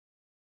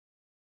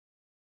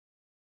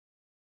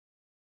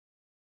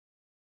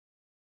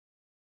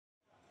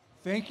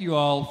Thank you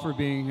all for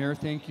being here.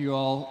 Thank you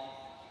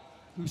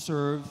all who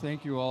served.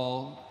 Thank you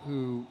all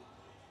who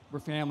were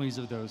families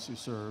of those who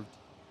served.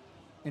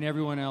 And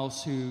everyone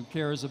else who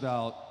cares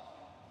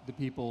about the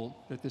people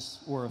that this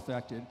war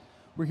affected.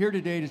 We're here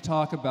today to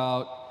talk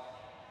about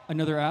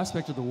another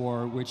aspect of the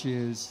war, which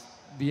is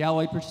the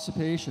Allied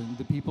participation,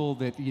 the people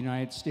that the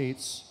United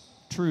States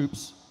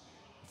troops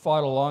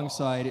fought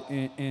alongside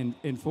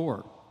and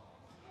for.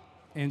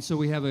 And so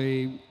we have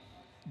a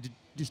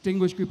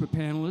distinguished group of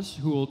panelists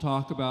who will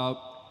talk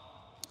about,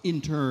 in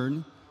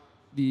turn,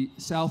 the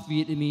South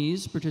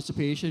Vietnamese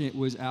participation. It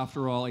was,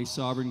 after all, a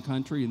sovereign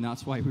country, and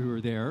that's why we were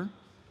there.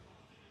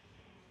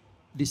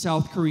 The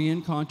South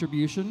Korean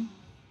contribution,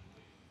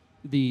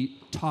 the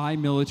Thai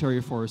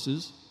military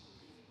forces,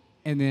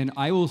 and then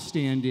I will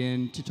stand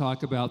in to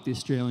talk about the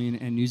Australian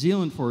and New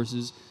Zealand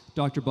forces.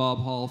 Dr. Bob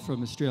Hall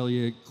from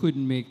Australia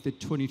couldn't make the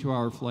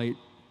 22-hour flight.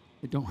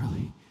 I don't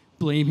really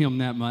blame him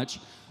that much.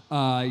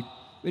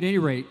 At any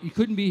rate, you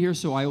couldn't be here,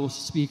 so I will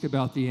speak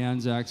about the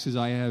Anzacs, because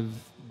I have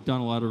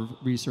done a lot of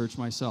research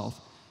myself.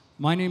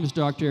 My name is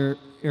Dr.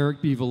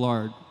 Eric B.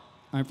 Villard.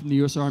 I'm from the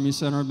U.S. Army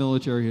Center of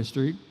Military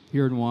History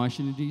here in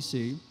Washington,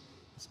 D.C.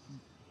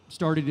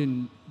 Started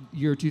in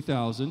year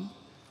 2000,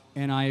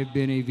 and I have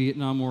been a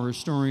Vietnam War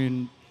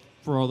historian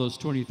for all those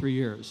 23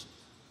 years,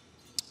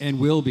 and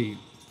will be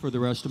for the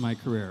rest of my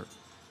career.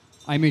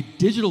 I'm a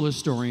digital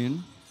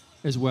historian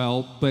as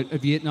well, but a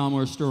Vietnam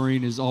War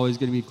historian is always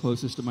going to be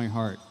closest to my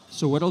heart.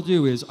 So what I'll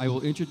do is I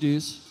will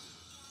introduce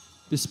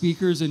the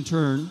speakers in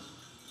turn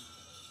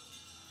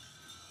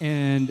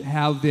and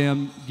have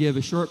them give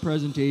a short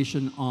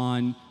presentation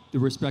on the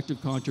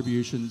respective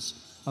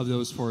contributions of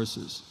those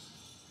forces.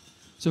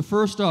 So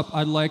first up,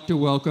 I'd like to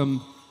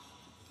welcome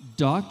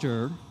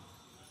Dr.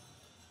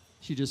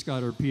 She just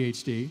got her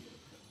PhD,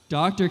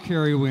 Dr.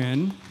 Carrie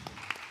Nguyen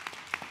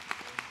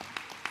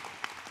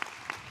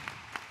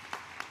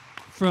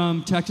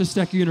from Texas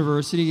Tech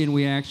University, and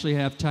we actually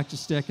have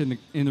Texas Tech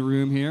in the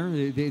room here.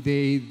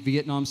 The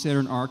Vietnam Center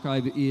and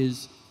Archive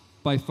is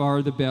by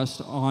far the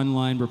best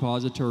online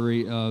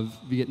repository of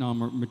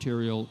Vietnam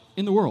material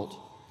in the world.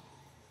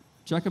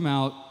 Check them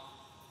out.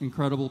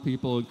 Incredible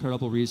people,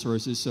 incredible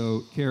resources.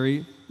 So,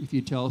 Carrie, if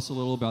you tell us a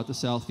little about the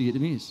South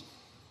Vietnamese.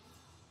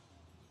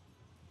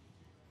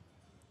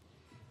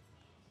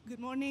 Good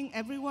morning,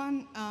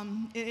 everyone.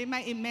 It is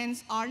my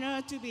immense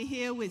honor to be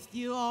here with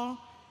you all.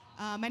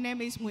 My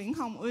name is Nguyễn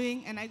Hồng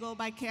Uyên, and I go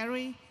by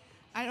Carrie.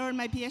 I earned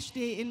my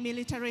PhD in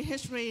military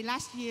history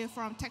last year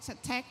from Texas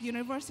Tech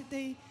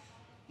University.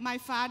 My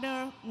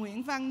father,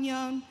 Nguyễn Văn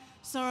Nhơn,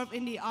 served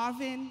in the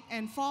Arvin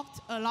and fought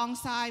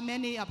alongside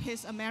many of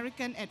his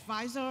American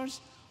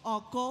advisors,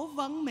 or cố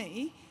vấn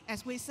Mỹ,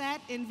 as we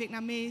said in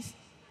Vietnamese.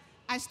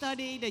 I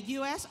studied the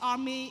U.S.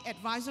 Army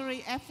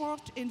advisory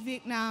effort in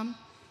Vietnam,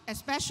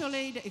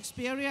 especially the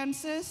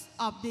experiences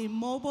of the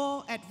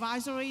Mobile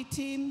Advisory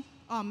Team,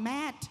 or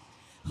MAT,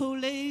 who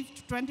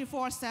lived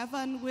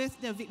 24/7 with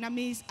the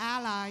Vietnamese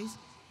allies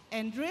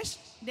and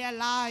risked their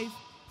life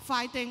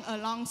fighting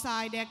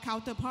alongside their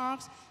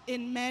counterparts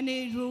in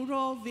many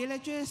rural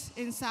villages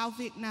in South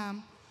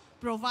Vietnam,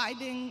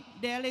 providing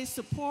daily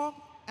support,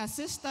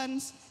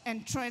 assistance,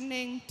 and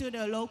training to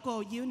the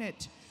local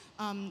unit,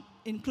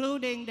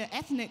 including the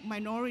ethnic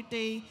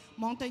minority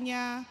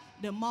Montagnard,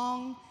 the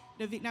Hmong,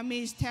 the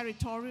Vietnamese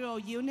territorial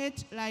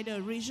unit like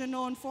the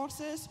regional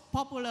forces,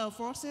 popular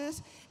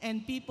forces,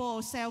 and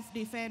people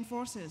self-defense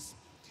forces.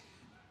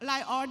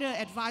 Like other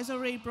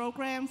advisory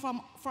programs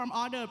from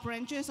other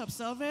branches of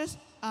service,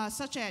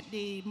 such as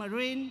the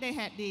Marine, they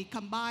had the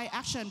Combined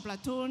Action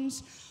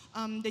Platoons.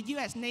 The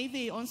US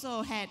Navy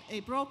also had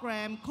a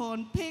program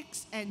called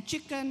Pigs and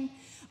Chicken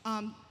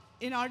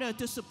in order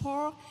to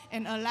support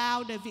and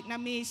allow the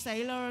Vietnamese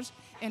sailors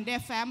and their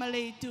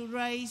family to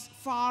raise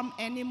farm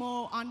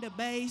animals on the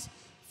base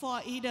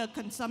for either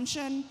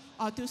consumption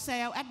or to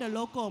sell at the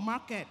local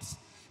markets.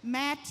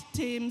 MAT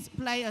teams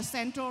play a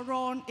central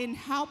role in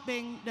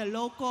helping the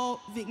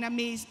local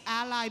Vietnamese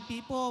allied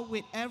people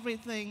with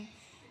everything.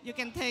 You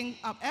can think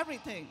of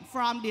everything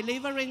from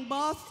delivering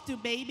birth to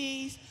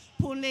babies,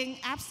 pulling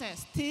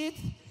abscessed teeth,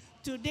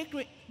 to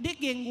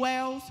digging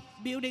wells,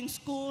 building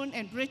schools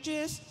and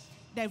bridges,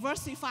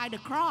 diversify the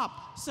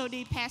crop so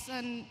the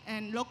peasant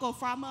and local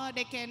farmer,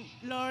 they can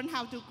learn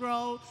how to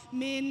grow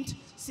mint,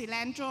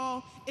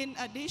 cilantro, in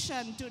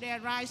addition to their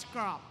rice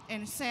crop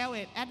and sell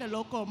it at the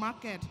local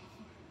market.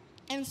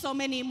 And so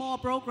many more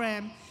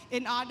programs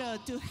in order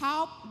to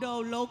help the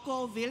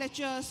local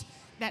villagers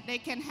that they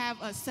can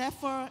have a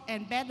safer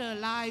and better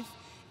life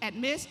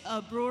amidst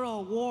a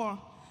brutal war.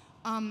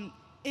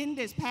 In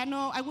this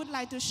panel, I would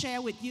like to share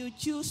with you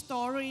two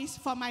stories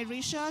from my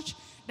research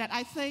that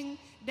I think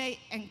they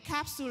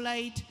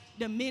encapsulate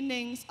the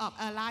meanings of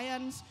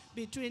alliance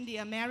between the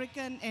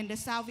American and the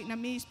South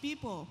Vietnamese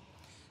people.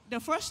 The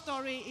first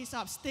story is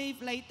of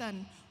Steve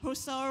Layton, who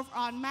served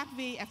on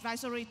MACV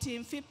Advisory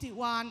Team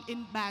 51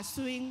 in Ba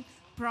Xuyen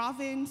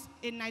province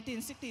in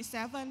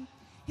 1967.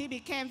 He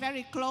became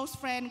very close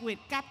friend with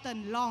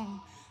Captain Long,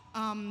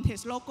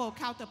 his local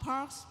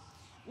counterparts.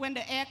 When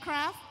the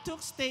aircraft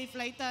took Steve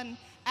Layton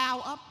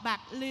out of Bạc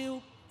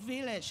Liêu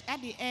village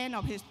at the end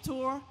of his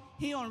tour,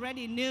 he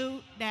already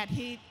knew that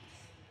he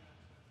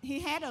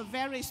had a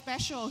very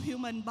special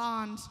human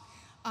bond.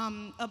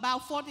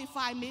 About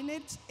 45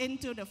 minutes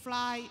into the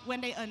flight,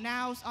 when they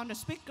announced on the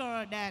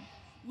speaker that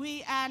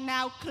we are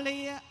now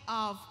clear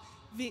of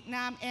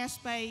Vietnam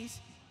airspace,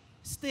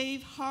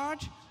 Steve's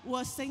heart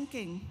was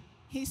sinking.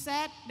 He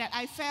said that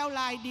I felt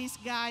like these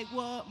guys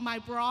were my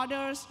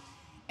brothers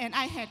and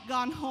I had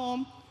gone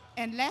home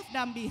and left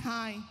them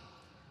behind.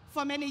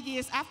 For many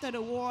years after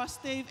the war,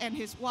 Steve and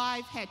his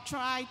wife had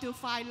tried to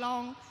fight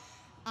Long,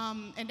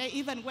 and they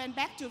even went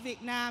back to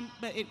Vietnam,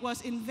 but it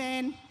was in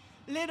vain.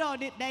 Little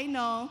did they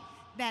know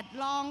that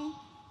Long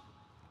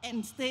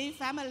and Steve's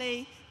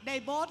family, they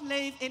both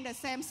live in the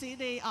same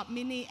city of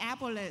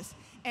Minneapolis,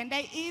 and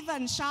they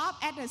even shop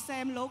at the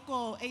same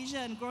local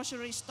Asian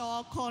grocery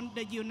store called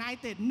the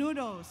United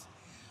Noodles.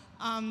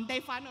 They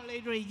finally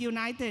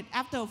reunited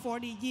after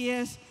 40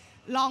 years.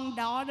 Long's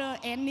daughter,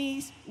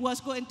 Annie,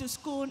 was going to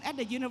school at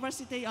the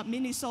University of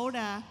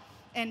Minnesota,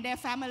 and their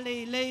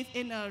family lived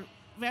in a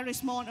very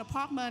small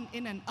apartment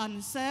in an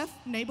unsafe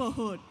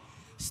neighborhood.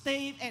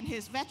 Steve and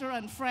his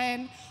veteran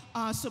friend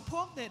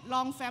supported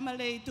Long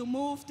family to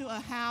move to a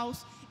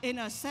house in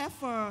a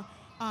safer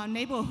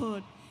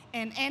neighborhood.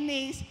 And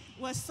Annie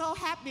was so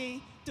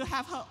happy to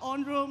have her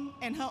own room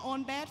and her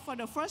own bed for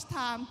the first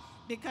time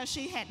because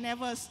she had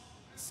never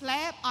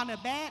slept on a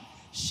bed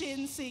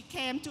since she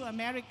came to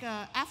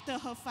America after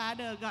her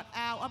father got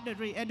out of the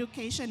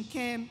re-education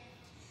camp.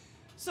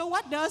 So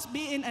what does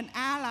being an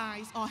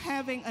ally or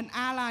having an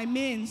ally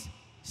means?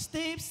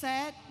 Steve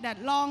said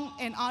that Long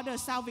and other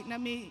South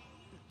Vietnamese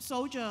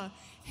soldiers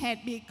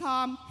had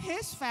become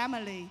his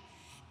family.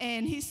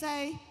 And he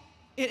said,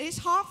 it is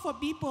hard for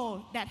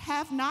people that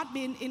have not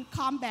been in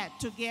combat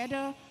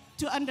together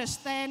to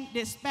understand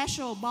this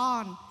special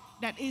bond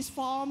that is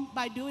formed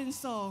by doing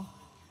so.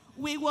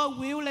 We were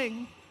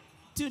willing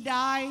to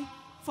die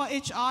for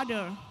each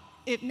other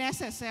if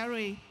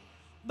necessary.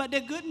 But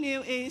the good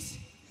news is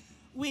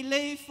we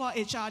live for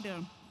each other.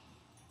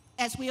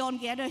 As we all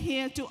gather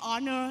here to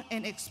honor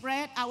and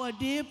express our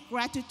deep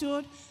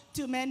gratitude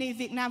to many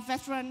Vietnam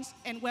veterans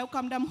and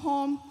welcome them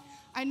home,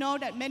 I know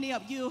that many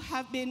of you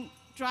have been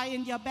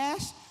trying your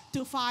best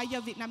to find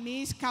your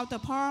Vietnamese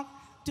counterpart,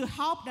 to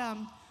help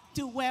them,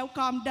 to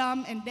welcome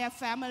them and their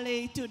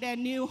family to their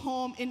new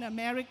home in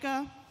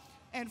America.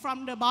 And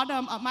from the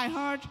bottom of my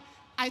heart,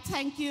 I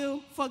thank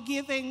you for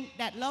giving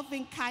that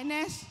loving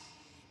kindness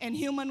and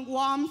human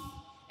warmth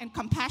and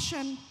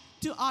compassion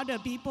to other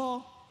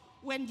people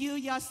when you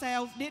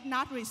yourself did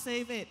not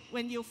receive it.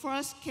 When you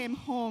first came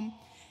home,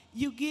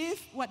 you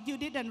give what you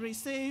didn't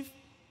receive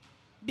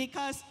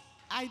because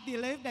I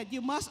believe that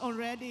you must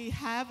already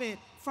have it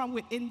from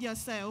within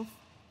yourself.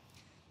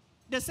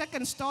 The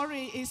second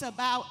story is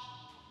about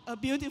a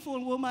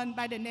beautiful woman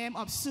by the name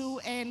of Sue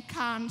Ann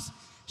Carnes.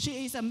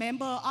 She is a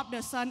member of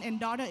the Son and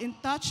Daughter in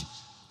Touch.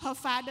 Her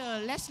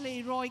father,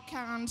 Leslie Roy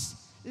Carnes,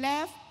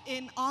 left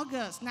in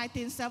August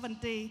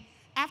 1970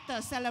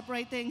 after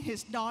celebrating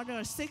his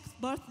daughter's 6th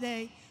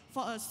birthday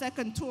for a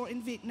second tour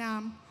in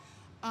Vietnam.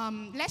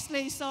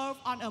 Leslie served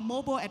on a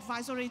mobile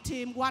advisory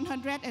team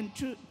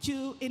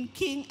 102 in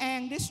Kinh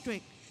An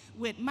district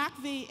with Mark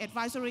V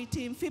advisory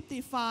team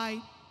 55.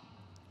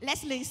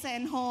 Leslie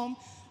sent home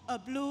a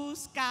blue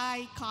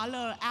sky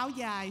color áo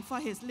dài for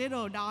his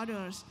little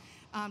daughters.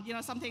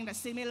 Something that's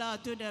similar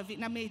to the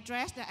Vietnamese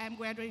dress that I'm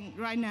wearing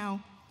right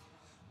now.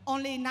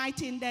 Only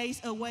 19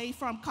 days away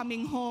from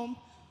coming home,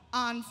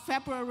 on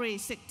February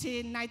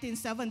 16,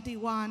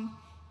 1971,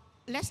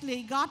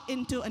 Leslie got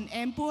into an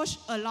ambush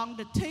along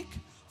the thick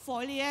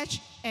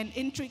foliage and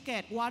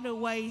intricate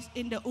waterways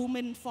in the U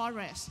Minh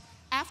forest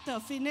after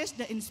finished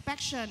the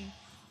inspection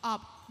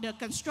of the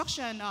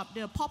construction of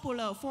the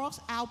popular Forks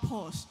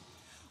outpost.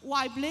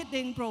 While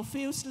bleeding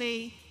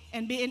profusely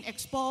and being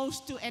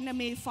exposed to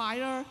enemy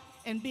fire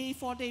and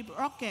B-40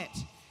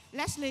 rockets,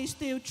 Leslie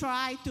still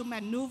tried to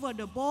maneuver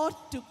the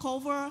boat to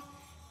cover,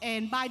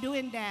 and by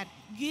doing that,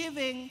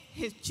 giving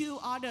his 2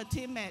 other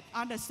teammates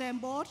on the same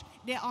boat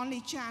their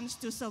only chance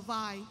to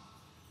survive.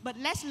 But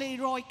Leslie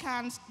Roy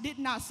Carnes did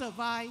not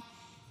survive.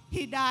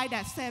 He died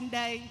that same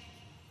day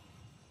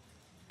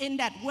in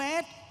that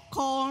wet,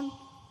 cold,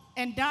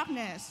 and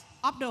darkness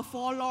of the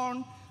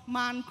forlorn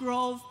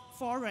mangrove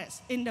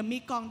forest in the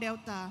Mekong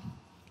Delta.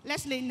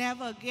 Leslie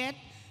never get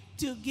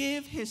to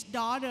give his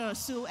daughter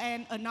Sue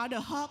Ann another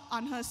hug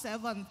on her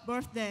 7th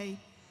birthday.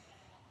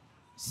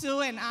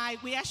 Sue and I,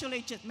 we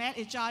actually just met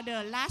each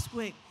other last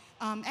week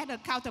at a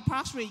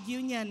counterparts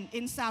reunion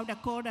in South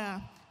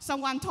Dakota.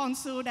 Someone told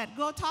Sue that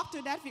go talk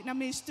to that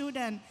Vietnamese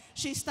student.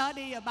 She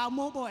studied about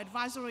mobile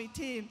advisory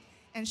team,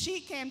 and she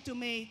came to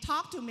me,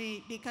 talked to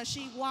me because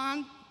she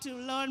wanted to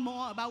learn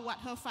more about what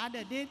her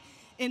father did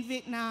in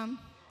Vietnam.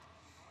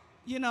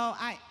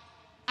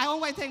 I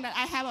always think that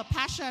I have a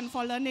passion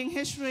for learning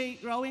history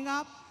growing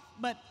up,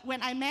 but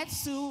when I met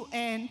Sue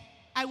and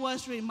I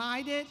was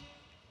reminded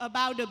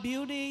about the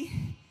beauty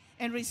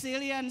and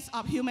resilience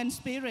of human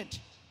spirit,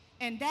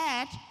 and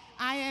that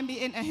I am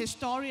being a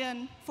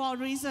historian for a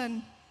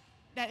reason.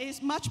 that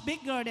is much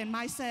bigger than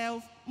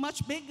myself,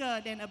 much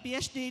bigger than a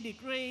PhD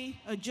degree,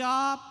 a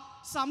job,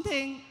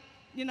 something,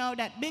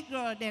 that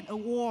bigger than a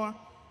war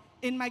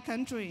in my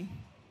country.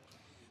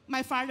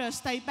 My father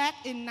stayed back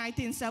in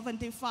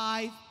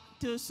 1975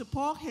 to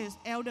support his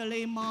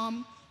elderly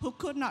mom who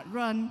could not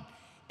run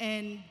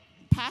and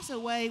passed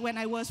away when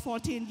I was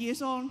 14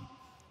 years old.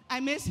 I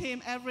miss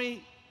him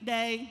every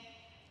day.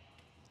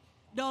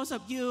 Those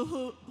of you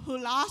who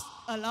lost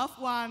a loved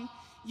one,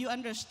 you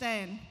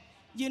understand.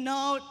 You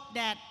know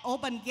that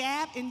open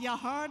gap in your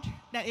heart,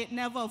 that it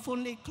never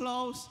fully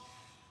closed.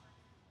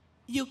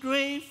 You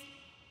grieve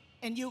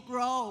and you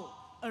grow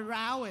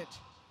around it.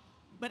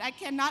 But I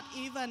cannot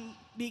even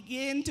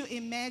begin to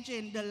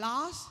imagine the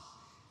loss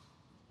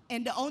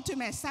and the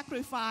ultimate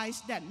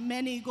sacrifice that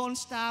many Gold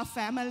Star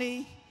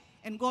family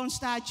and Gold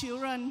Star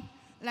children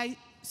like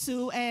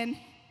Sue Ann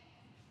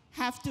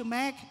have to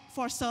make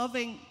for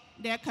serving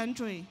their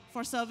country,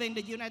 for serving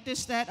the United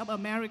States of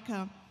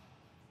America.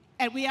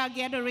 And we are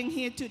gathering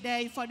here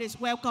today for this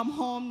Welcome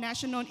Home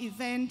national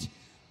event.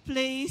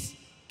 Please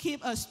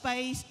keep a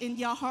space in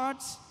your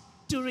hearts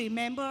to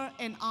remember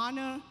and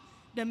honor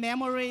the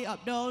memory of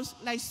those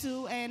like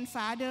Sue and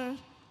father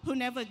who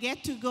never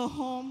get to go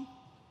home.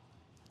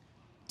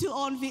 To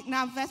all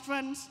Vietnam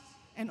veterans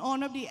and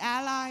all of the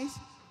allies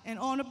and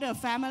all of the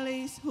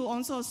families who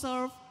also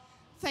serve,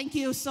 thank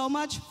you so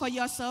much for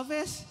your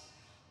service.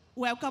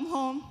 Welcome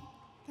home.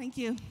 Thank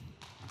you.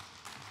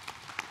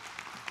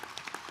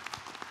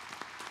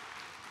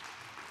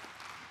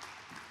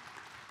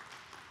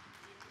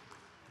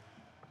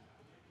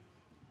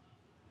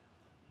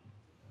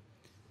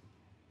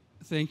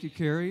 Thank you,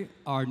 Carrie.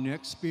 Our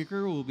next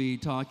speaker will be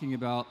talking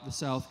about the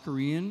South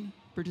Korean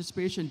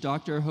participation.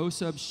 Dr.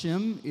 Ho-Sub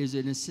Shim is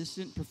an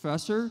assistant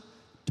professor,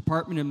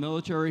 Department of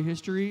Military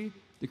History,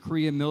 the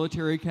Korea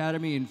Military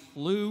Academy, and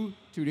flew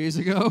 2 days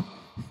ago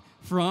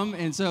from.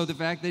 And so the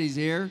fact that he's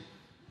here,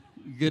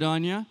 good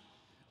on ya.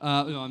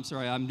 No, I'm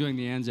sorry, I'm doing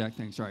the Anzac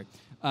thing, sorry.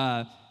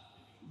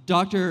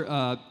 Dr.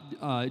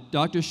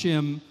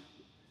 Shim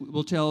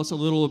will tell us a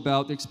little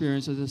about the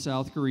experience of the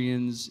South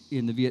Koreans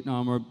in the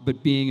Vietnam War,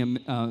 but being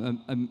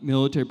a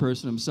military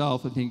person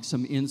himself, I think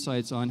some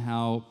insights on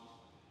how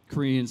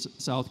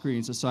South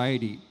Korean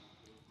society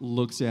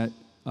looks at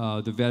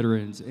the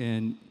veterans,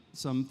 and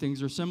some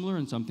things are similar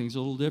and some things are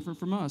a little different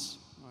from us.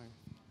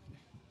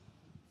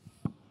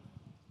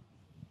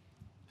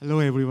 Hello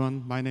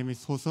everyone, my name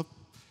is Ho-Sub,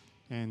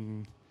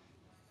 and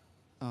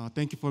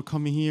thank you for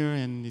coming here,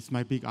 and it's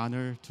my big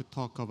honor to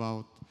talk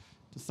about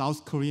the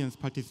South Koreans'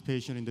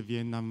 participation in the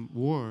Vietnam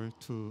War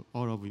to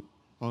all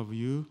of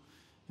you,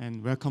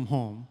 and welcome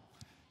home.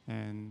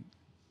 And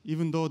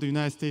even though the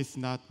United States is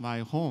not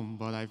my home,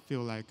 but I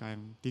feel like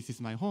this is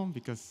my home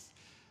because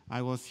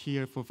I was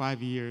here for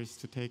 5 years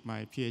to take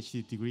my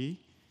PhD degree,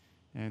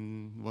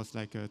 and it was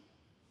like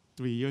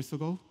 3 years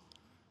ago.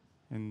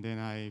 And then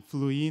I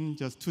flew in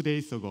just 2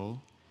 days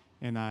ago,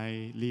 and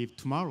I leave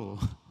tomorrow.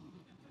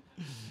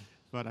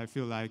 But I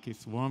feel like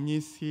it's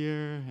warmness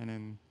here, and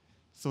then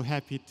so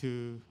happy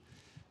to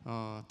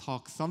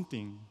talk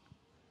something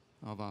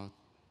about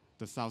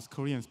the South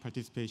Koreans'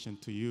 participation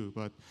to you.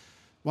 But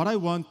what I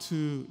want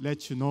to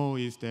let you know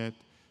is that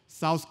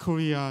South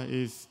Korea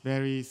is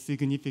very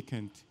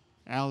significant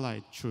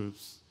allied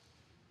troops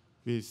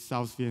with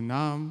South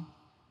Vietnam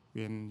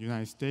and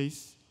United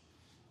States.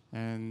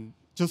 And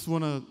just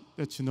want to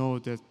let you know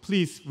that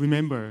please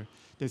remember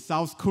that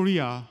South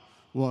Korea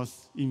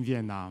was in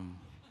Vietnam.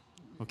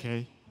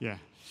 Okay? Yeah.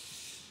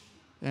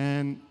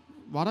 And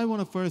what I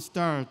want to first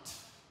start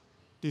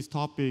this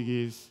topic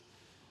is,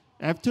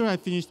 after I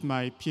finished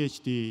my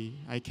PhD,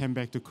 I came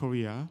back to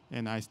Korea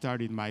and I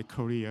started my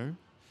career.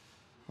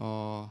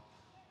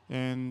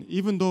 And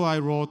even though I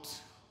wrote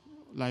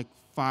like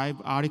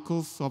 5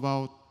 articles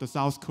about the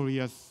South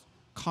Korea's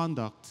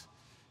conduct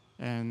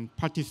and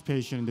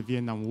participation in the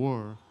Vietnam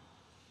War,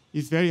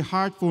 it's very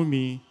hard for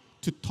me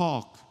to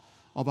talk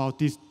about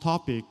this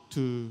topic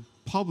to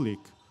public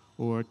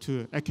or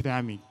to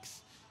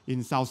academics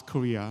in South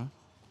Korea,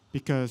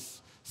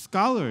 because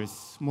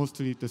scholars,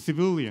 mostly the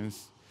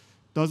civilians,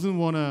 doesn't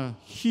want to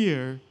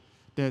hear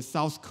that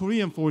South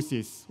Korean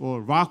forces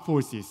or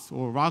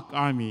ROK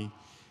Army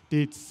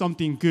did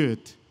something good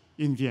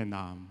in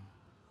Vietnam.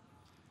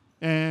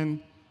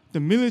 And the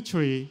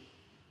military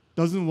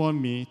doesn't want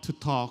me to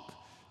talk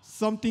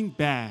something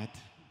bad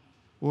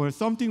or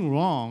something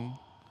wrong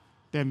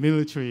that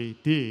military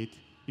did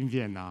in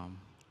Vietnam.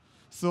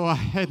 So I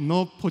had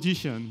no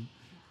position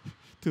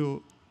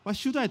to, what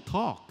should I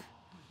talk?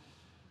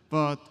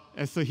 But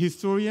as a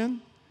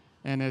historian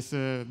and as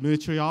a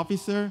military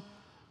officer,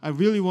 I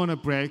really want to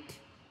break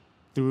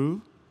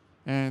through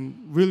and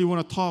really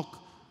want to talk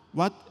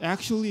what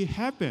actually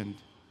happened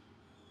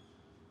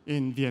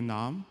in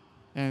Vietnam.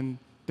 And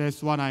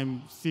that's what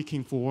I'm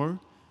seeking for.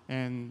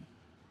 And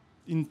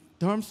in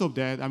terms of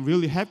that, I'm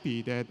really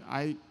happy that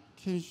I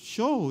can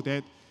show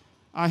that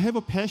I have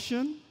a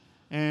passion,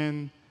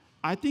 and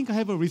I think I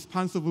have a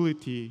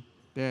responsibility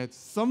that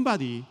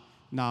somebody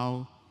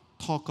now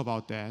talk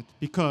about that,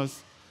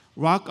 because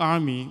ROC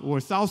Army or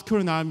South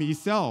Korean Army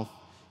itself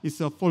is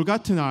a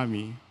forgotten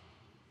army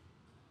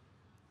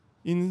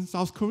in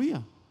South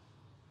Korea.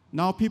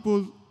 Now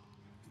people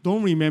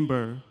don't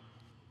remember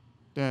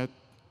that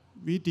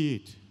we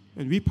did,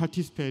 and we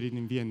participated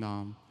in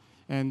Vietnam,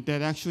 and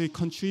that actually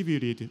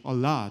contributed a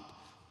lot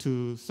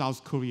to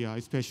South Korea,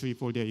 especially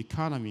for their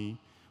economy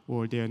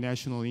or their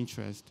national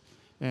interest.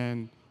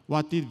 And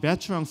what the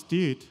veterans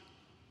did,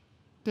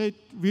 they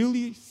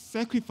really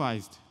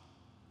sacrificed,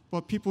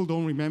 but people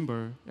don't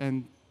remember,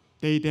 and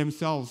they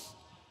themselves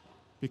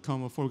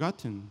become a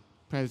forgotten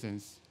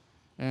presence.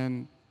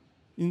 And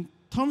in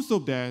terms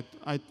of that,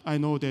 I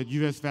know that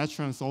US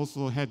veterans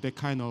also had that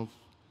kind of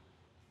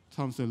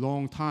terms a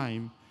long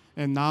time,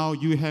 and now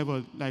you have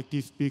like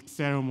this big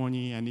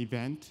ceremony and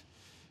event,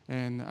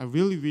 and I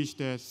really wish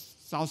that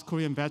South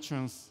Korean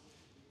veterans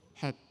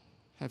have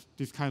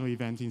this kind of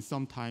event in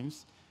some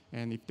times,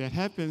 and if that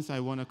happens,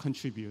 I want to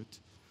contribute.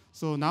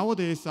 So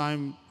nowadays,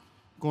 I'm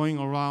going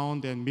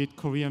around and meet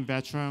Korean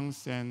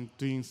veterans and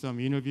doing some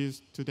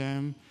interviews to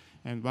them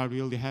and what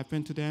really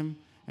happened to them,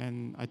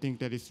 and I think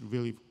that is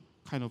really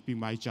kind of be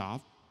my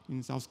job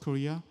in South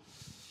Korea.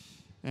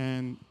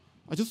 And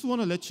I just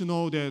want to let you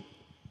know that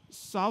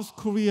South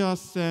Korea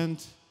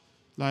sent,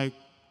 like,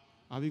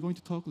 are we going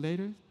to talk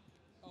later?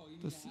 Oh, you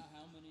mean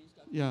how many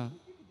stuff? Yeah.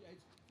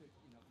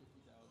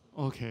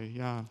 Okay,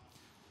 yeah.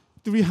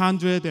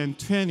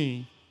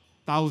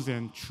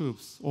 320,000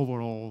 troops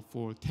overall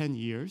for 10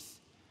 years,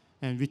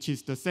 and which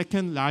is the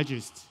second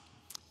largest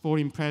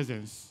foreign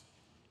presence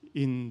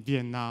in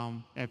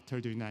Vietnam after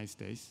the United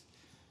States.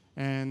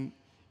 And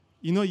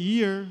in a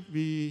year,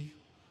 we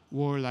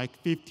were like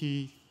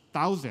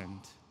 50,000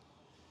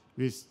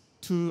 with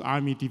 2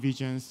 army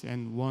divisions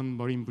and 1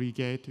 Marine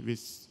brigade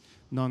with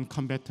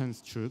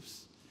non-combatant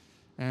troops.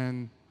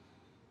 And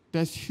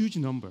that's a huge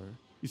number,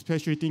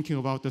 especially thinking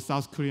about the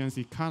South Korean's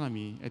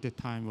economy at the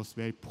time was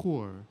very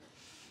poor.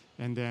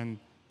 And then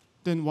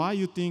why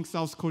you think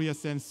South Korea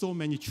sent so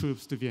many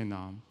troops to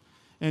Vietnam?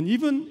 And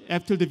even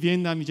after the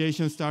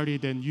Vietnamization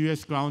started and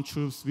US ground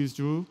troops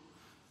withdrew,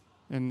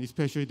 and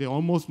especially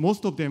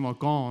most of them are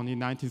gone in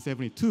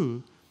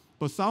 1972,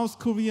 but South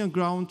Korean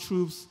ground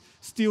troops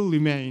still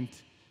remained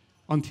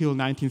until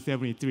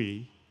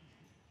 1973.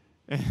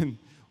 And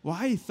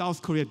why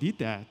South Korea did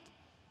that?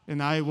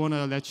 And I want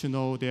to let you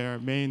know their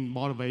main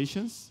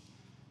motivations,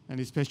 and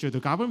especially the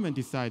government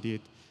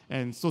decided,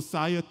 and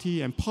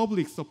society and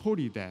public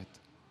supported that.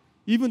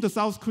 Even the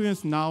South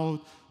Koreans now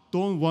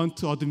don't want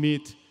to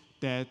admit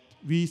that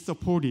we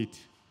supported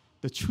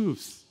the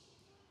troops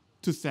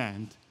to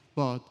send,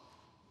 but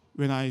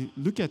when I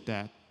look at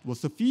that, it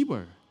was a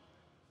fever,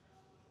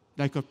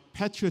 like a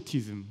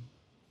patriotism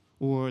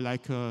or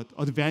like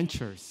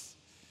adventures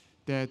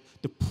that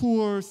the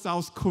poor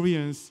South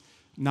Koreans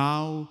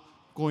now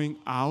going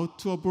out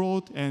to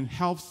abroad and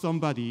help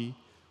somebody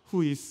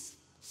who is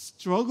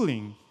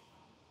struggling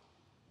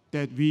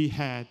that we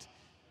had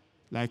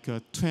like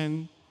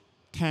 10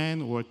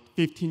 or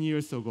 15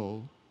 years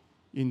ago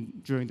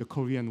during the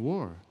Korean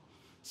War.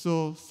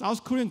 So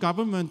South Korean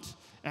government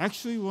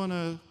actually want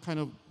to kind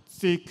of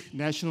seek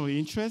national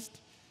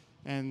interest,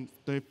 and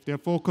they're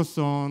focused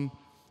on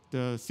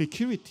the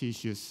security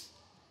issues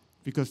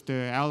because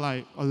they're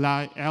ally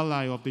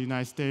of the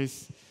United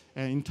States,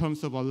 and in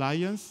terms of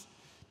alliance,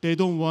 they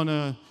don't want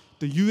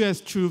the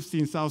US troops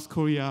in South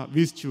Korea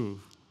withdraw.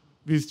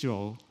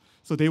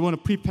 So they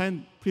want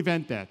to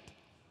prevent that.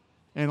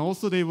 And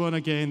also they want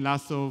to gain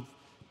lots of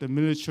the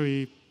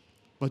military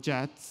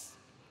budgets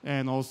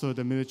and also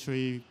the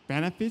military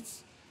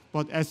benefits,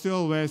 but as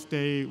well as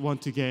they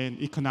want to gain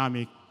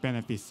economic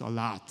benefits a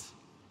lot.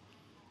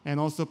 And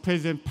also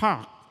President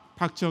Park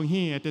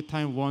Chung-hee at the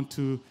time want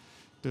to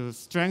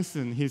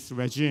strengthen his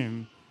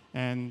regime,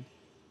 and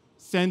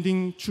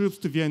sending troops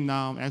to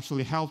Vietnam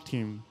actually helped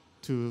him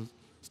to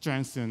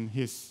strengthen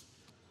his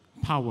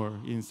power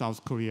in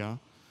South Korea.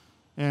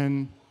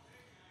 And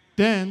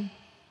then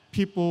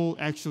people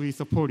actually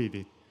supported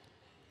it.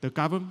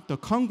 The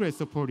Congress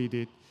supported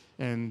it.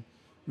 And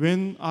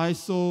when I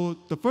saw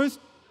the first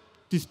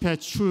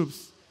dispatch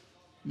troops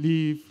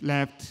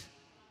left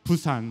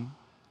Busan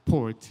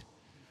port,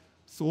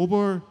 so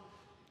over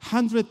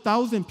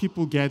 100,000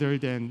 people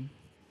gathered and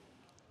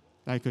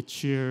like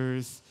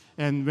cheers.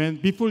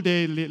 And before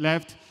they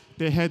left,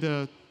 they had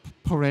a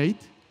parade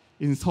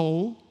in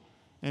Seoul,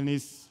 and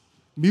it's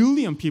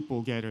million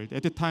people gathered.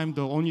 At the time,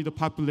 only the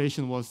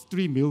population was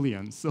 3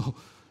 million. So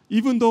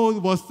even though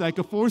it was like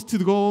a forced to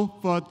go,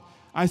 but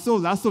I saw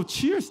lots of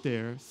cheers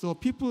there. So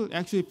people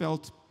actually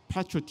felt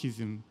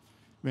patriotism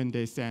when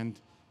they sent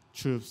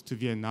troops to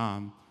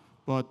Vietnam.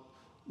 But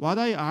what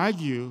I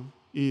argue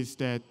is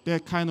that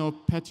kind of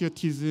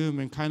patriotism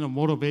and kind of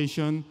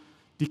motivation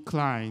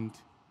declined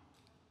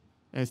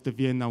as the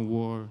Vietnam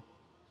War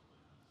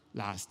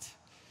lasted,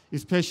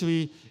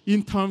 especially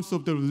in terms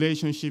of the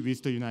relationship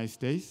with the United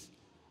States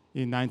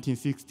in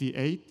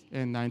 1968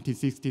 and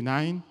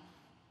 1969.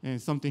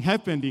 And something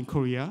happened in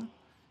Korea,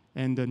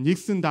 and the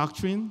Nixon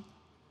doctrine,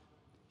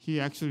 he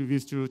actually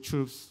withdrew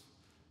troops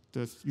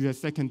the U.S.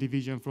 Second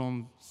Division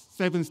from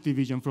 7th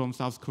Division from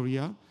South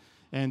Korea,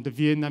 and the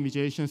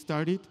Vietnamization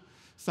started.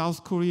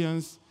 South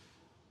Koreans,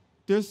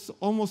 there's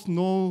almost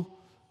no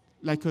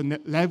like a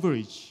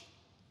leverage,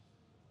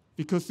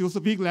 because it was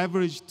a big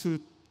leverage to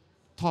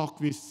talk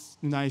with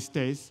United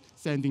States,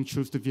 sending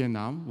troops to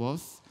Vietnam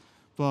was,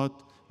 but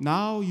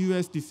now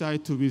U.S.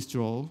 decided to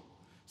withdraw.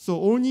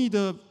 So only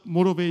the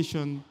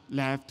motivation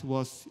left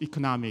was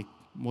economic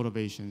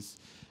motivations.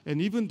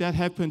 And even that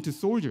happened to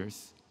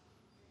soldiers.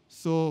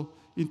 So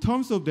in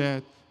terms of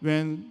that,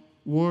 when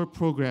war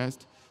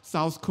progressed,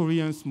 South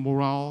Koreans'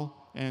 morale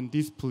and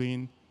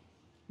discipline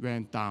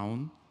went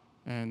down.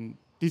 And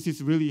this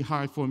is really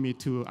hard for me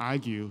to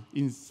argue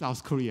in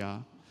South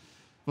Korea.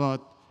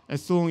 But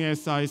as long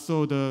as I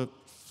saw the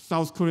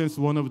South Koreans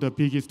one of the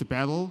biggest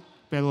Battle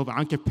of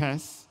Angkor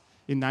Pass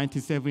in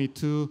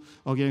 1972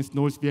 against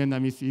North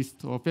Vietnamese East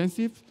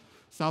Offensive,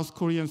 South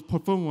Koreans'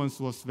 performance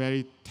was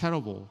very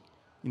terrible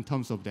in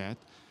terms of that.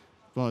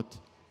 But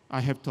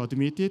I have to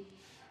admit it.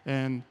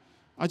 And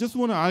I just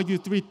want to argue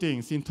three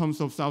things in terms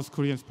of South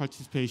Koreans'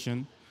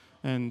 participation.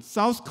 And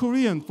South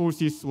Korean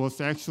forces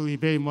was actually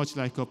very much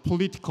like a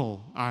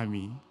political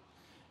army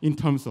in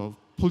terms of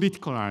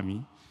political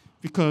army,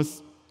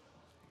 because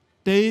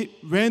they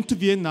went to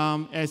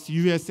Vietnam as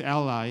U.S.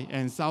 ally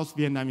and South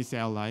Vietnamese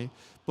ally,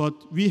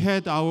 but we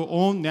had our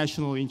own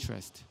national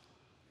interest.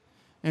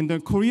 And the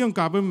Korean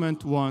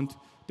government want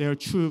their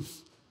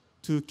troops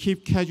to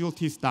keep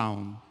casualties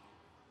down.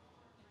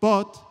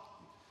 But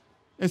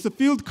as a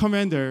field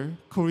commander,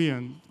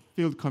 Korean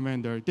field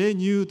commander, they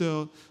knew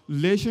the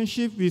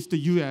relationship with the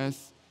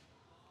U.S.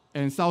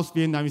 and South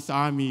Vietnamese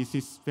armies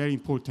is very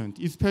important,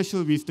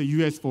 especially with the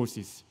U.S.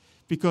 forces,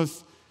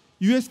 because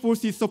U.S.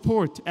 forces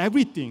support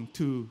everything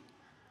to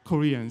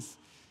Koreans,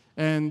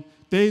 and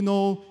they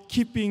know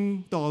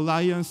keeping the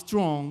alliance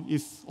strong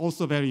is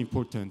also very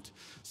important.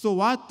 So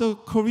what the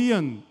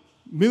Korean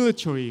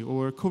military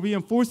or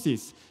Korean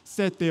forces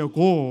set their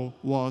goal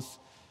was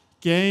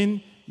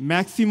gain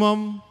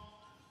maximum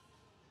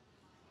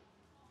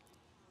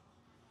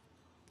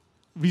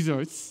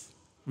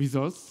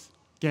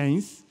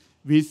gains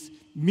with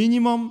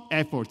minimum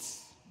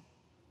efforts.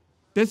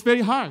 That's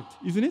very hard,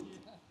 isn't it?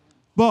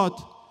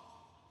 But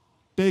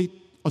they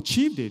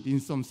achieved it in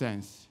some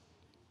sense.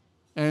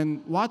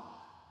 And what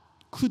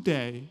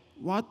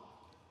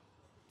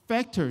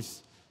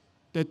factors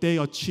that they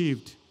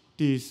achieved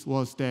this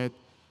was that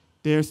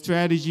their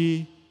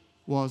strategy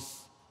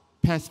was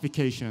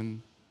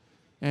pacification.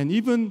 And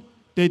even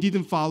they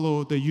didn't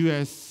follow the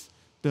US,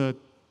 the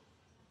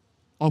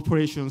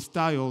operation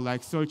style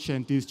like search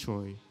and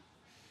destroy.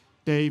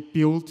 They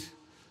built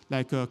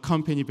like a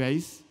company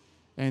base,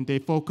 and they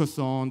focus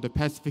on the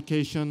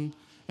pacification,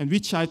 and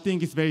which I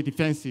think is very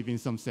defensive in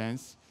some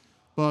sense.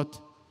 But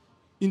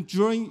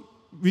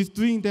with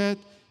doing that,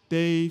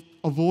 they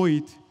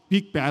avoid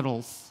big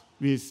battles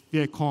with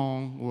Viet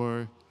Cong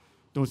or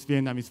those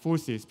Vietnamese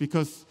forces,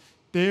 because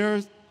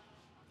their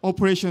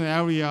operation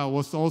area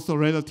was also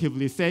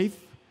relatively safe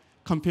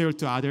compared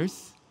to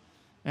others.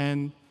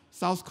 And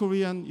South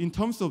Korean, in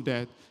terms of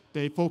that,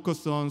 they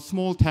focus on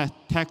small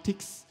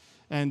tactics,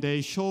 and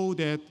they show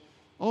that,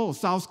 oh,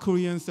 South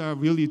Koreans are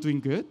really doing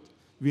good.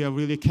 We are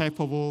really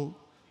capable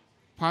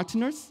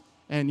partners,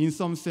 and in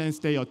some sense,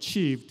 they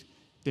achieved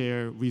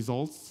their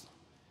results.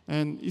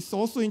 And it's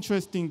also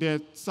interesting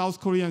that South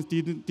Koreans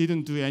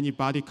didn't do any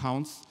body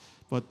counts,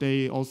 but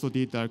they also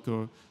did like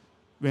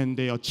when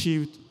they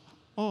achieved,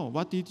 oh,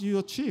 what did you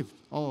achieve?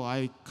 Oh,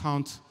 I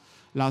count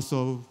lots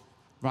of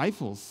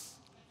rifles.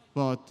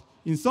 But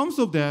in terms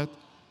of that,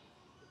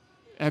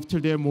 after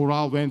their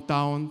morale went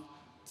down,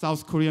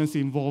 South Koreans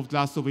involved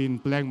lots of in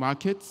black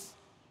markets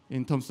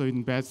in terms of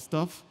in bad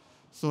stuff.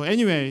 So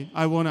anyway,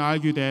 I want to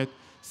argue that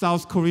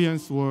South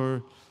Koreans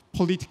were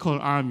political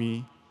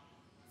army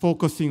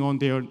focusing on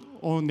their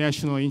own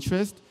national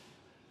interest.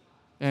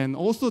 And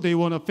also they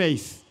want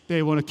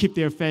to keep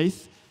their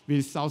faith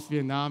with South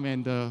Vietnam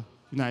and the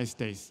United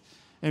States.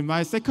 And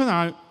my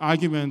second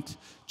argument,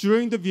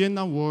 during the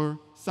Vietnam War,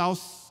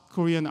 South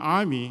Korean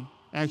army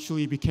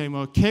actually became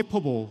a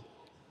capable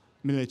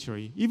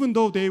military, even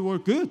though they were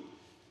good.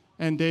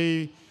 And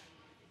they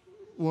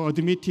were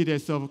admitted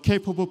as a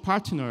capable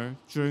partner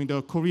during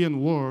the Korean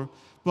War.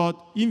 But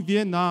in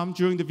Vietnam,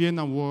 during the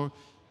Vietnam War,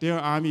 their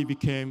army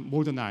became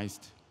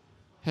modernized,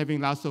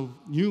 having lots of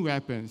new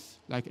weapons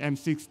like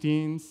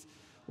M16s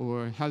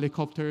or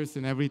helicopters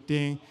and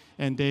everything.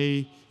 And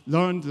they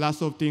learned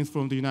lots of things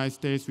from the United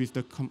States with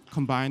the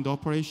combined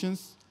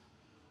operations.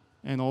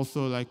 And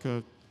also like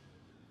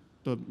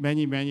the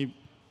many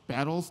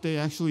battles they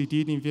actually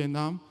did in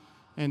Vietnam.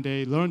 And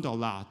they learned a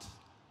lot.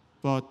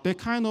 But that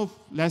kind of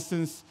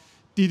lessons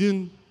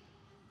didn't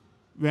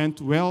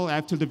went well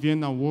after the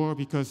Vietnam War,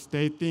 because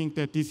they think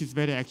that this is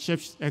very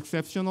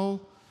exceptional,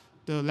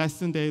 the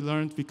lesson they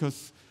learned,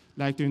 because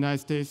like the United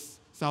States,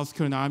 South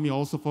Korean army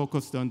also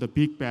focused on the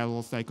big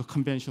battles, like a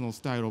conventional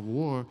style of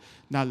war,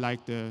 not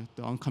like the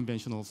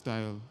unconventional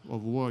style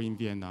of war in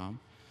Vietnam.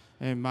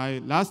 And my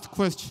last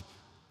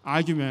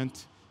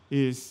argument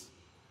is,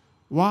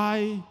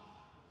 why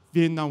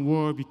Vietnam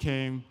War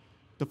became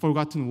the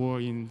forgotten war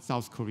in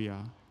South Korea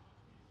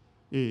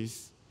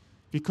is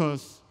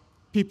because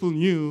people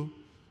knew,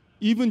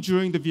 even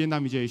during the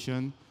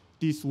Vietnamization,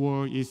 this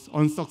war is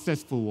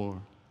unsuccessful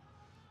war.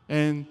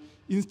 And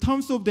in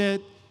terms of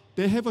that,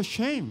 they have a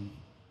shame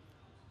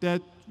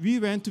that we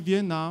went to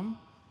Vietnam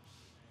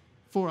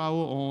for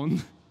our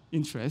own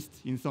interest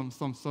in some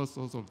sorts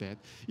of that.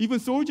 Even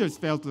soldiers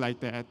felt like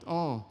that.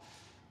 Oh,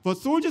 but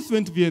soldiers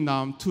went to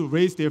Vietnam to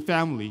raise their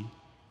family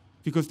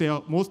because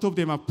most of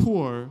them are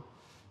poor.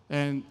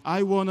 And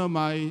I wanted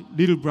my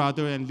little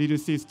brother and little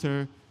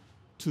sister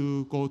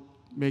to go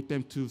make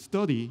them to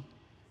study.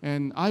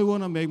 And I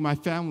want to make my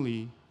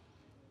family,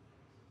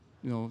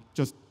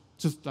 just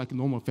like a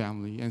normal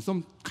family and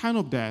some kind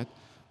of that.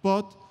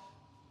 But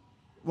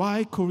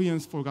why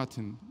Koreans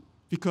forgotten?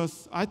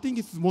 Because I think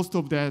it's most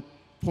of that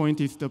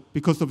point is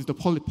because of the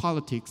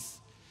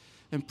politics.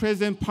 And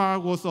President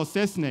Park was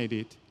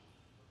assassinated,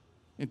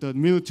 and the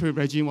military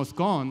regime was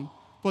gone.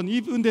 But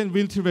even then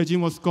military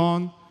regime was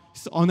gone,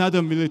 it's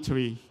another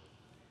military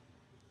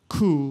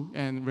coup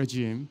and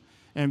regime.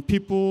 And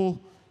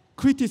people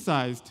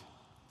criticized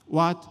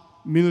what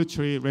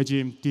military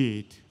regime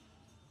did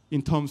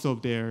in terms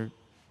of their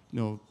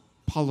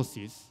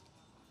policies.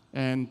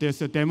 And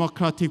there's a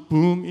democratic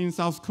boom in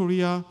South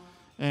Korea,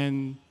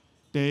 and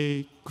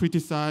they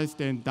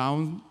criticized and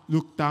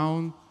looked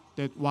down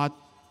at what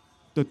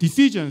the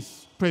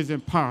decisions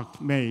President Park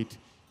made,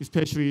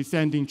 especially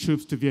sending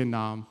troops to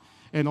Vietnam.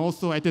 And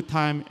also at the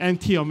time,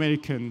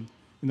 anti-American,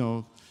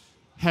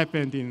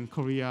 happened in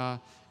Korea,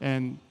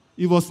 and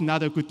it was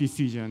not a good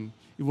decision.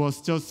 It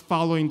was just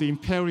following the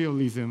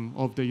imperialism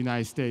of the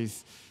United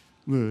States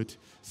mood.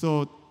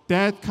 So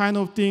that kind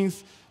of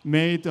things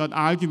made an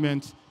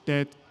argument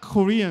that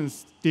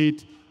Koreans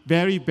did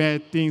very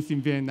bad things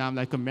in Vietnam,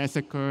 like a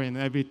massacre and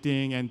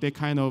everything, and that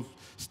kind of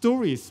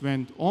stories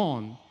went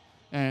on.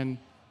 And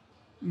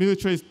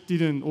militaries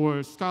didn't,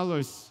 or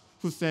scholars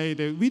who say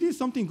that we did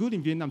something good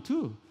in Vietnam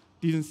too,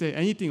 didn't say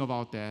anything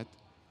about that.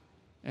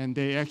 And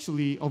they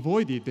actually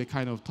avoided that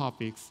kind of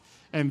topics.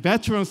 And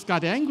veterans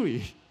got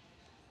angry.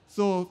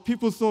 So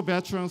people saw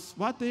veterans,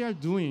 what they are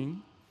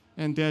doing,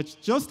 and they're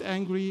just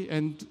angry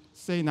and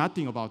say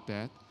nothing about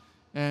that.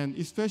 And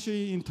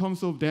especially in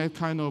terms of that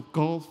kind of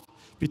gulf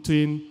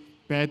between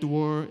bad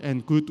war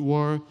and good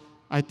war,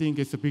 I think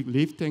it's a big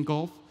lift and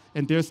gulf.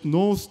 And there's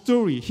no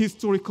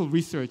historical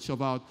research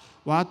about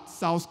what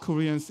South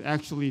Koreans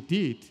actually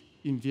did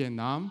in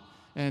Vietnam.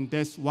 And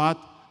that's what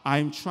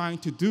I'm trying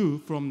to do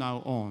from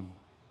now on.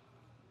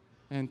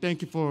 And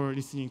thank you for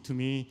listening to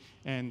me,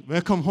 and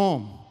welcome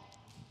home.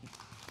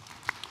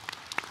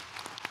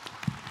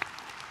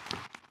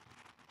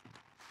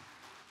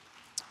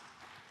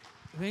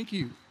 Thank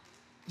you.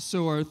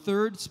 So our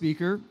third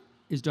speaker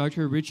is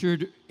Dr.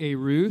 Richard A.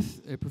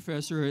 Ruth, a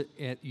professor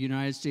at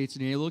United States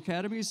Naval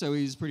Academy, so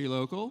he's pretty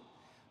local.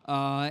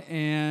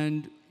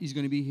 And he's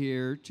going to be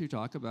here to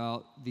talk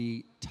about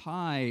the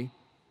Thai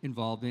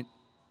involvement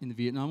in the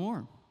Vietnam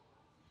War.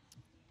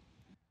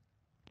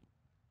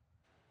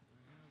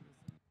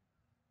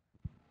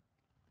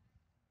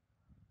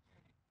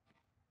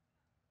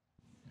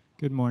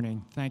 Good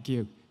morning. Thank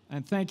you.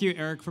 And thank you,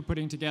 Eric, for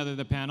putting together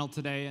the panel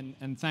today.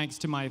 And thanks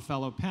to my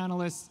fellow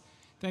panelists.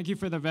 Thank you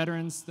for the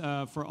veterans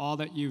for all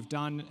that you've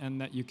done and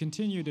that you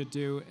continue to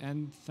do.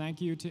 And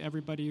thank you to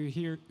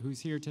everybody who's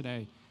here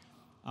today.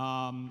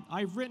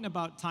 I've written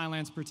about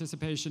Thailand's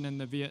participation in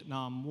the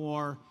Vietnam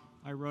War.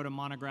 I wrote a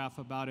monograph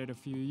about it a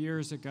few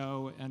years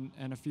ago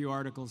and a few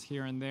articles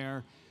here and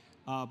there.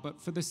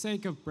 But for the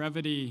sake of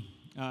brevity,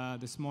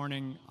 this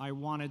morning, I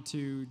wanted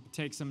to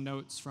take some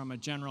notes from a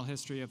general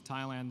history of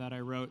Thailand that I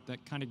wrote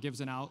that kind of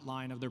gives an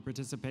outline of their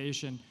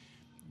participation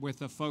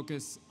with a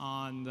focus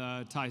on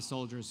the Thai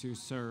soldiers who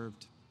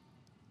served.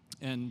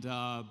 And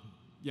I'll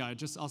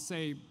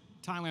say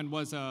Thailand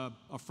was a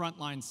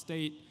frontline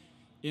state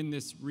in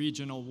this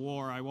regional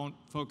war. I won't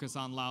focus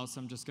on Laos,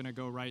 I'm just gonna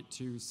go right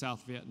to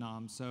South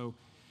Vietnam. So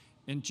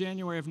in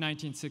January of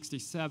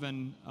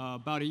 1967,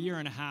 about a year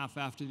and a half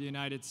after the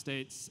United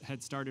States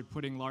had started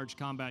putting large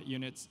combat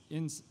units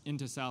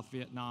into South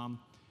Vietnam,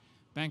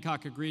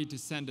 Bangkok agreed to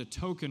send a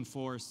token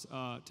force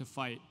to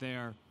fight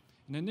there.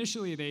 And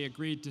initially, they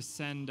agreed to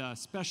send a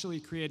specially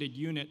created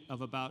unit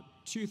of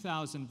about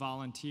 2,000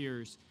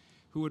 volunteers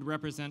who would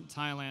represent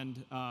Thailand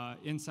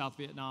in South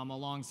Vietnam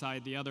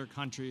alongside the other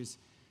countries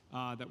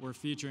that we're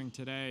featuring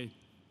today,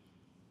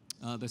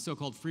 the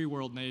so-called free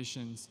world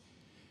nations.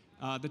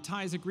 The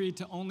Thais agreed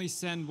to only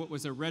send what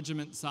was a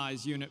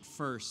regiment-sized unit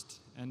first,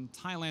 and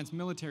Thailand's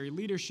military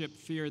leadership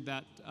feared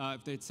that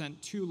if they'd sent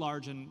too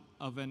large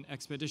of an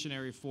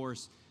expeditionary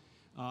force,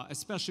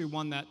 especially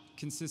one that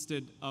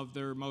consisted of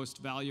their most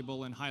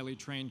valuable and highly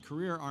trained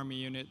career army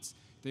units,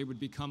 they would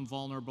become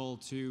vulnerable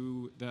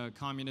to the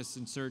communist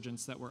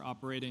insurgents that were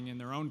operating in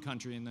their own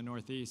country in the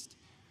Northeast.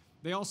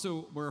 They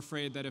also were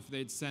afraid that if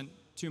they'd sent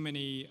too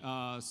many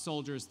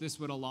soldiers, this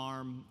would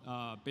alarm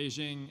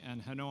Beijing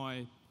and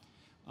Hanoi.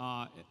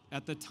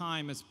 At the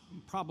time, as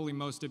probably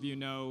most of you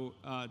know,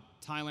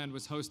 Thailand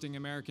was hosting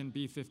American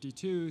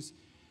B-52s,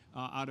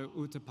 out of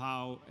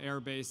Utapao Air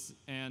Base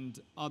and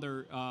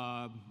other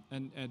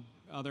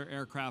other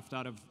aircraft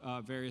out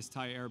of various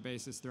Thai air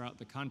bases throughout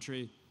the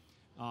country,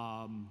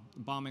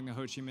 bombing the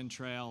Ho Chi Minh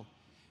Trail.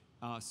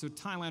 So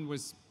Thailand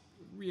was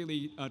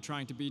really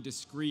trying to be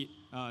discreet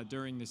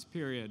during this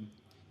period.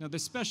 Now, the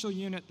special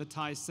unit the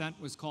Thai sent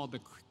was called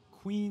the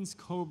Queen's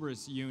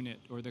Cobras Unit,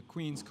 or the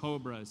Queen's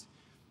Cobras.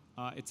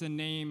 It's a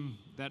name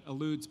that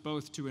alludes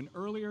both to an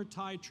earlier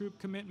Thai troop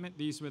commitment.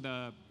 These were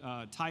the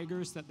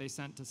Tigers that they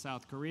sent to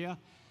South Korea,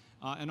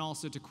 and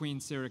also to Queen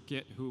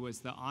Sirikit, who was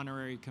the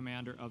honorary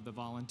commander of the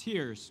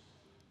volunteers.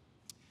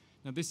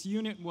 Now, this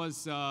unit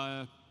was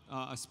a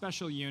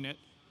special unit.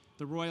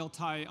 The Royal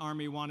Thai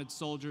Army wanted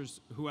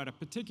soldiers who had a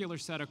particular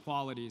set of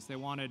qualities. They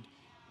launched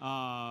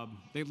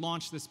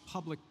this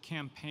public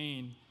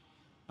campaign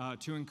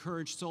to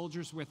encourage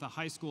soldiers with a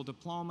high school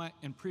diploma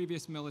and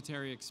previous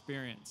military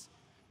experience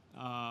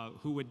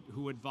who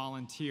would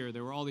volunteer.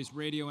 There were all these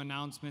radio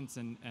announcements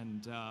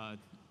and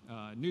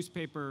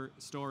newspaper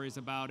stories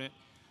about it.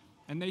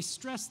 And they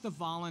stressed the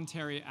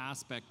voluntary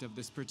aspect of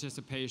this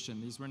participation.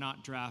 These were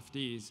not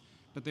draftees,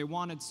 but they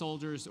wanted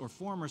soldiers or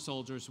former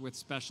soldiers with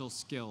special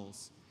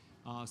skills.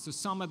 So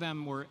some of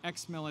them were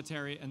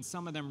ex-military, and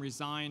some of them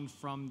resigned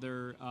from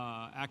their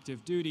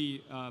active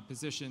duty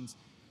positions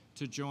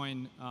to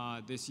join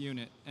this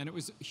unit. And it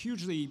was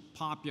hugely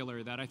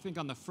popular that I think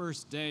on the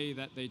first day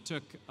that they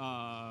took,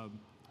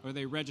 or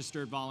they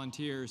registered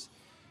volunteers,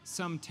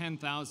 some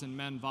 10,000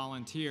 men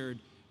volunteered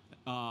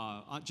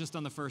just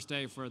on the first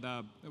day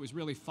it was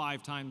really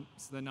 5 times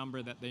the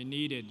number that they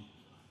needed.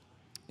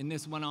 And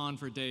this went on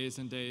for days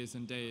and days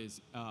and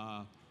days.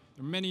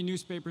 There are many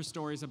newspaper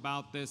stories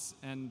about this,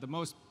 and the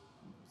most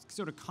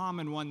sort of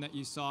common one that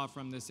you saw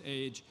from this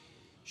age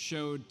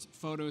showed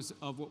photos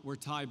of what were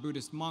Thai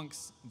Buddhist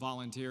monks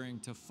volunteering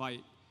to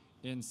fight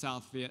in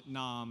South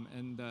Vietnam.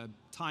 And the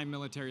Thai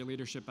military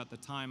leadership at the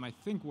time, I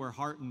think, were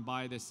heartened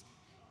by this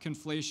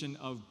conflation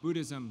of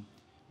Buddhism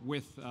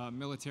with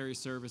military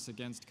service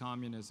against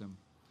communism.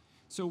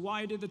 So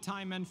why did the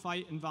Thai men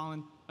fight and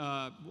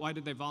why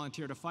did they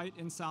volunteer to fight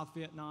in South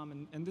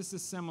Vietnam? And this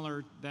is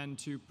similar then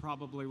to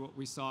probably what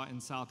we saw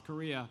in South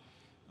Korea.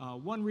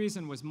 One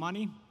reason was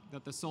money,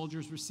 that the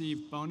soldiers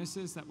received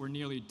bonuses that were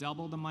nearly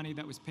double the money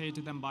that was paid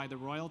to them by the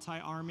Royal Thai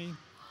Army.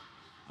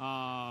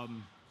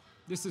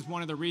 This is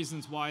one of the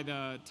reasons why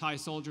the Thai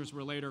soldiers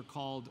were later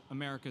called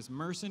America's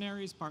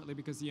mercenaries, partly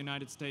because the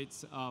United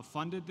States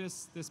funded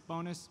this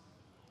bonus.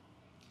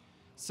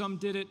 Some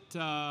did it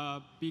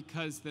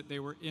because that they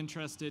were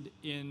interested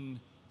in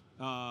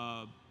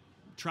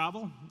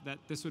travel, that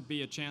this would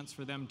be a chance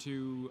for them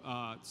to,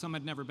 some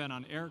had never been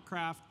on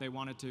aircraft, they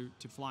wanted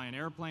to fly in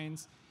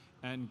airplanes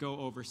and go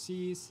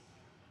overseas.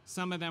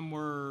 Some of them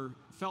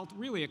felt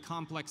really a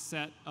complex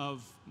set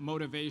of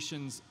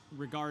motivations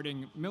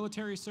regarding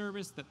military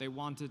service, that they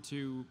wanted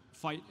to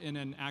fight in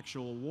an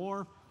actual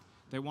war.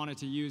 They wanted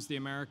to use the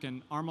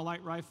American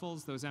Armalite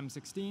rifles, those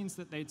M16s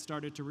that they'd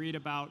started to read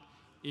about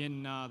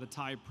in the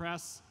Thai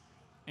press.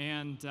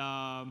 And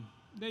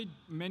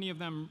many of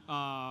them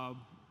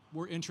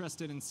were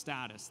interested in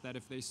status, that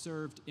if they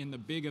served in the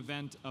big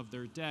event of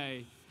their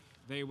day,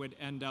 they would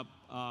end up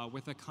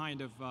with a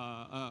kind of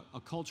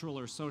a cultural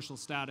or social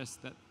status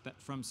that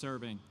from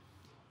serving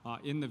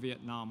in the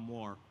Vietnam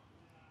War.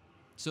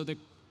 So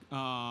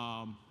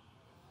I'll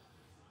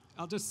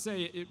just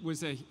say it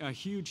was a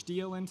huge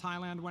deal in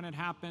Thailand when it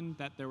happened,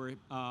 that there were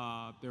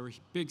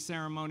big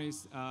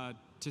ceremonies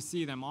to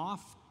see them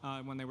off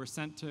when they were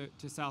sent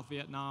to South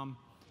Vietnam,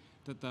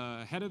 that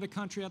the head of the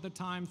country at the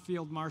time,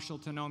 Field Marshal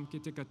Tanom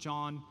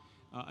Kitikachon,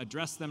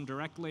 addressed them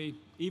directly.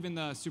 Even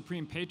the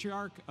Supreme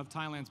Patriarch of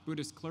Thailand's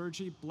Buddhist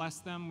clergy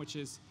blessed them, which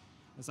is,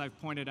 as I've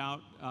pointed out,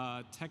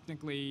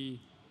 technically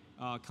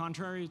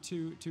contrary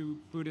to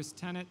Buddhist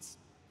tenets.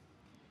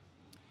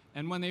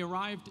 And when they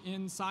arrived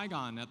in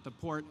Saigon at the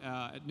port,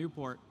 at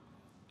Newport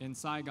in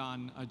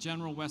Saigon,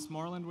 General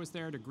Westmoreland was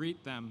there to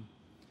greet them.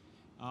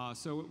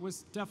 So it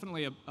was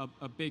definitely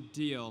a big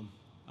deal.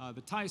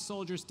 The Thai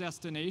soldiers'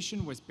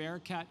 destination was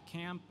Bearcat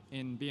Camp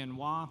in Bien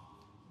Hoa,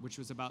 which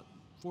was about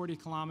 40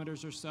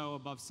 kilometers or so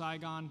above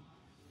Saigon.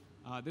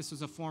 This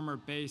was a former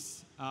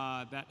base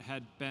that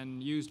had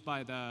been used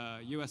by the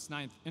U.S.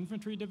 9th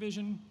Infantry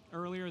Division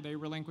earlier. They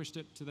relinquished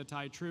it to the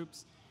Thai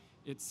troops.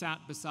 It sat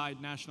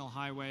beside National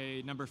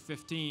Highway number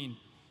 15.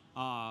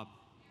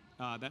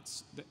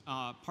 That's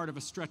part of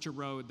a stretcher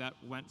road that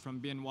went from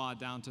Bien Hoa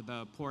down to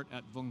the port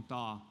at Vung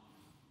Tau.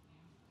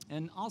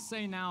 And I'll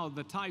say now,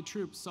 the Thai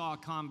troops saw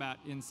combat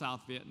in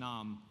South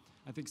Vietnam.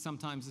 I think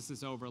sometimes this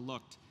is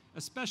overlooked,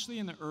 especially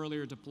in the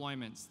earlier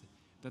deployments,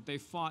 that they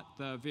fought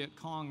the Viet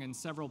Cong in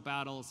several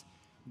battles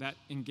that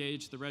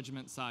engaged the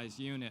regiment-sized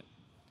unit.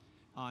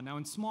 Now,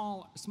 in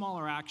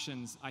smaller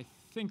actions, I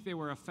think they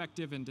were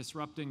effective in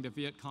disrupting the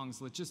Viet Cong's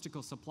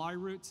logistical supply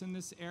routes in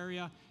this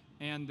area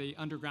and the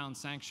underground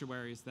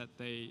sanctuaries that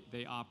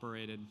they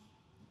operated.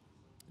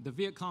 The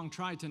Viet Cong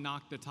tried to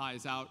knock the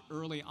Thais out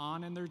early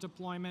on in their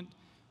deployment,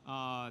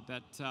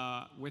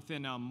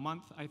 within a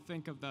month, I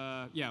think,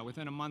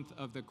 within a month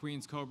of the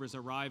Queen's Cobras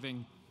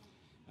arriving,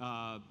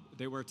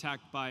 They were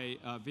attacked by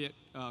Viet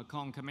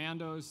Cong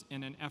commandos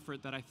in an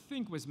effort that I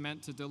think was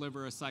meant to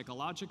deliver a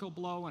psychological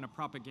blow and a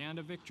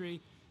propaganda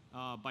victory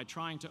by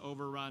trying to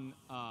overrun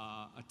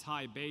a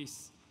Thai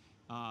base.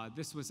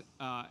 This was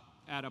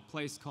at a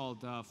place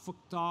called Phuc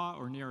Ta,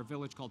 or near a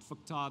village called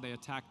Phuc Ta. They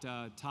attacked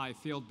a Thai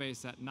field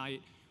base at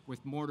night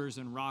with mortars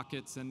and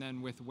rockets, and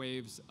then with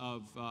waves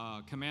of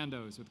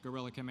commandos, with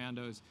guerrilla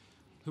commandos,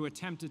 who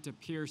attempted to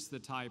pierce the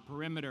Thai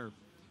perimeter.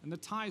 And the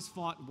Thais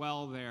fought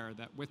well there,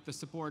 that with the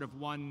support of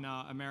one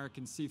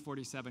American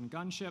C-47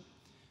 gunship,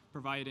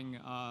 providing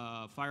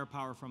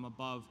firepower from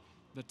above,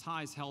 the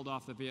Thais held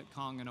off the Viet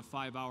Cong in a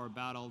 5-hour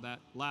battle that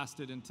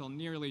lasted until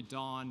nearly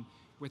dawn,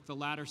 with the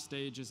latter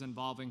stages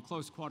involving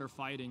close quarter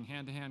fighting,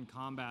 hand-to-hand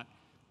combat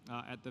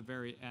at the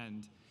very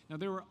end. Now,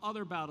 there were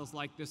other battles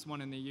like this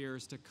one in the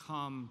years to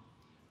come.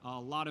 A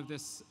lot of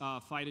this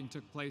fighting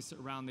took place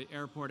around the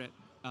airport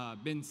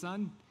at Bin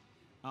Sun.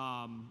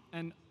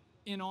 And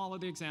in all of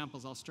the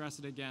examples, I'll stress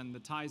it again, the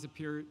Thais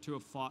appear to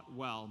have fought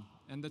well.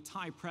 And the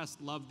Thai press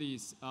loved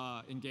these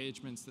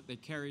engagements, that they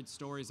carried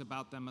stories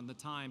about them at the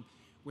time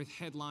with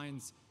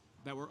headlines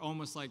that were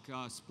almost like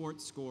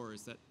sports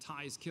scores, that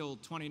Thais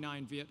killed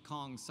 29 Viet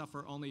Cong,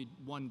 suffer only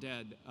 1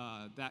 dead,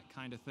 that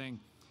kind of thing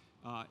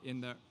in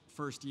the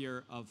first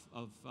year of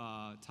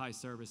Thai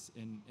service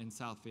in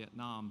South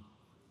Vietnam.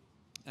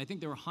 I think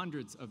there were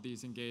hundreds of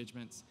these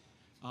engagements,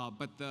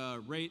 but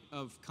the rate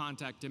of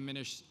contact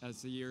diminished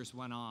as the years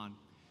went on.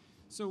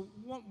 So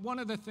one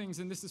of the things,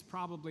 and this is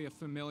probably a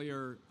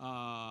familiar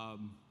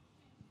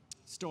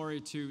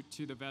story to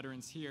the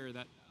veterans here,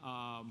 that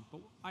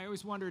but I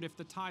always wondered, if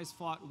the Thais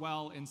fought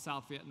well in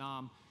South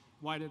Vietnam,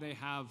 why do they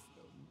have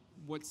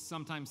what's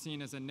sometimes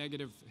seen as a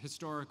negative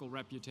historical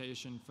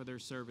reputation for their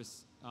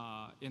service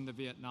in the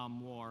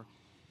Vietnam War?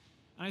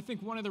 And I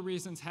think one of the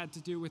reasons had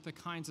to do with the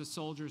kinds of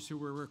soldiers who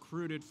were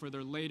recruited for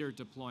their later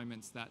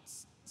deployments.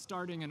 That's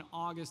starting in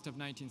August of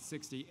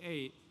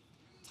 1968,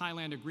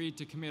 Thailand agreed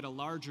to commit a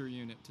larger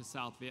unit to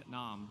South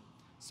Vietnam.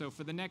 So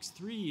for the next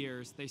 3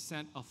 years, they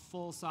sent a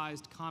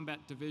full-sized combat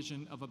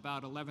division of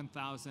about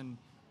 11,000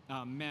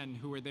 men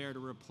who were there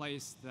to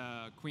replace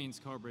the Queen's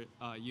Cobra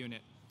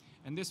unit.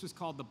 And this was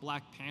called the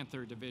Black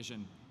Panther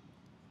Division.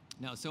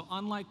 Now, so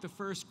unlike the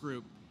first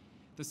group,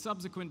 the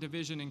subsequent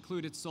division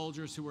included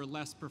soldiers who were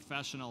less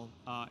professional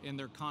in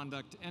their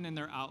conduct and in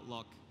their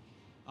outlook.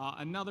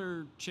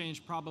 Another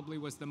change probably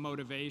was the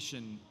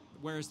motivation.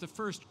 Whereas the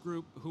first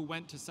group who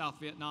went to South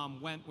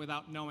Vietnam went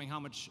without knowing how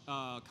much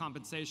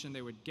compensation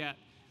they would get,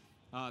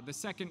 the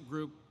second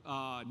group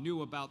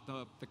knew about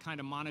the kind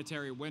of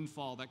monetary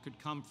windfall that could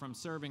come from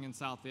serving in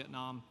South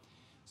Vietnam.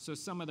 So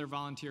some of their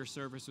volunteer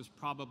service was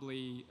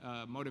probably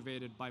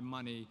motivated by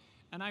money.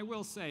 And I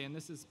will say, and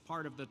this is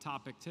part of the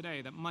topic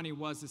today, that money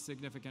was a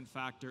significant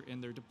factor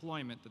in their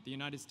deployment, that the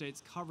United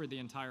States covered the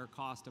entire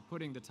cost of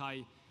putting the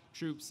Thai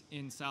troops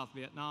in South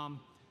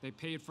Vietnam. They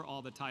paid for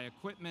all the Thai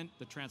equipment,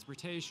 the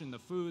transportation, the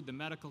food, the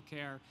medical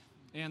care,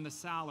 and the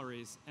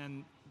salaries.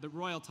 And the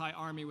Royal Thai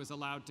Army was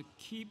allowed to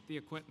keep the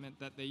equipment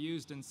that they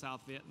used in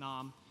South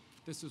Vietnam.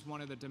 This was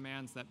one of the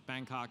demands that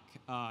Bangkok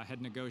had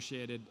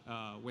negotiated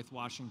with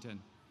Washington.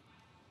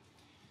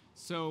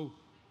 So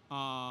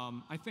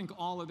I think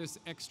all of this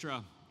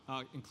extra,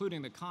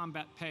 including the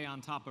combat pay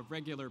on top of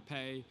regular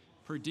pay,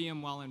 per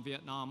diem while in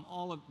Vietnam,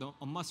 all of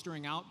a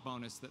mustering out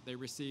bonus that they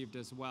received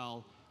as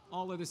well,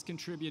 all of this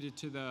contributed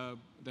to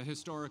the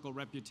historical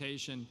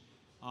reputation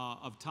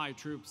of Thai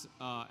troops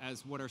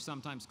as what are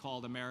sometimes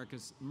called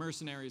America's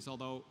mercenaries,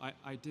 although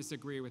I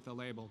disagree with the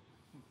label.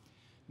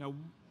 Now,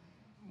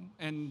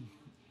 and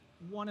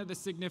one of the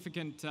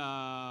significant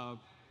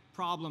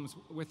problems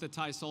with the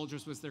Thai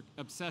soldiers was their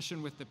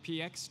obsession with the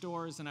PX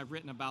stores, and I've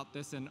written about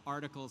this in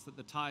articles, that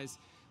the Thais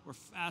were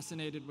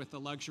fascinated with the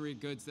luxury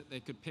goods that they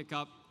could pick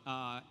up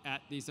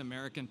at these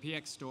American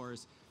PX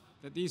stores,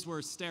 that these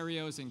were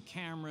stereos and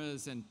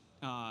cameras and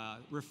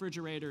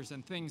refrigerators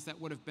and things that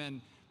would have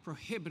been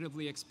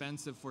prohibitively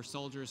expensive for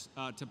soldiers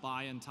to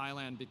buy in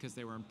Thailand because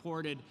they were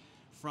imported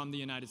from the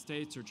United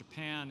States or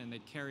Japan, and they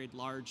carried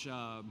large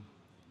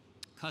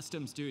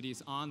customs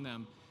duties on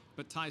them.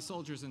 But Thai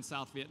soldiers in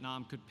South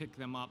Vietnam could pick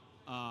them up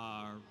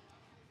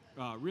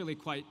really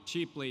quite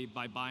cheaply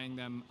by buying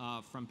them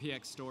from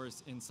PX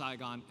stores in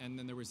Saigon, and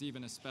then there was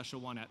even a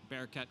special one at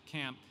Bearcat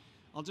Camp.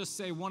 I'll just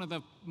say one of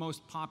the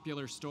most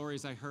popular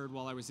stories I heard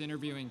while I was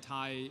interviewing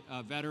Thai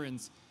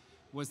veterans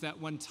was that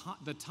when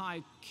the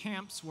Thai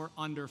camps were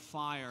under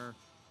fire,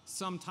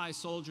 some Thai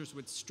soldiers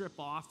would strip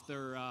off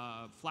their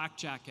flak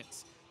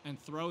jackets and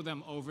throw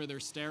them over their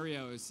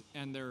stereos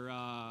and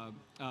the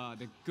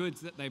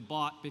goods that they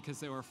bought because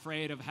they were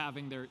afraid of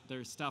having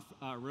their stuff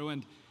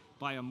ruined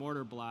by a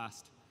mortar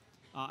blast.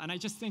 And I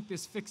just think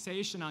this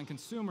fixation on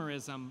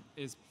consumerism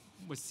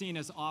was seen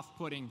as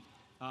off-putting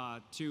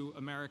to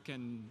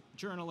American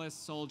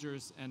journalists,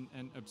 soldiers, and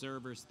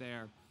observers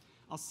there.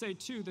 I'll say,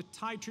 too, the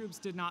Thai troops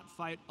did not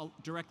fight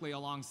directly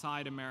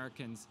alongside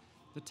Americans.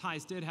 The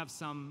Thais did have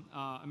some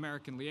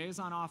American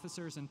liaison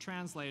officers and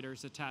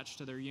translators attached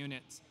to their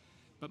units,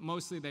 but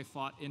mostly they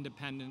fought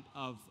independent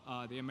of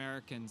the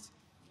Americans.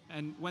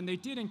 And when they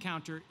did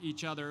encounter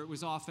each other, it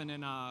was often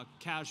in a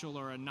casual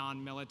or a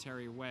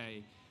non-military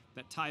way.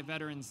 That Thai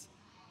veterans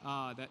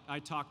that I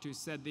talked to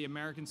said the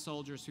American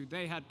soldiers who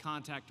they had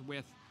contact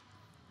with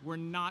were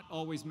not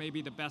always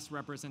maybe the best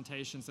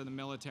representations of the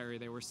military.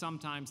 They were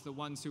sometimes the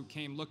ones who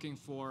came looking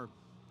for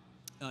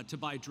to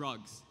buy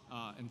drugs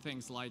and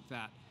things like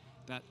that.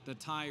 That the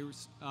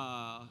Thais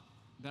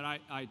that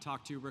I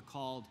talked to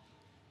recalled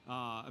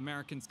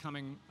Americans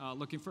coming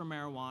looking for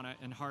marijuana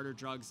and harder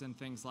drugs and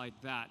things like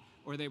that.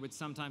 Or they would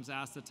sometimes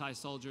ask the Thai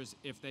soldiers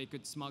if they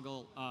could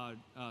smuggle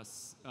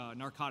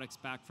narcotics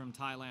back from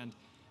Thailand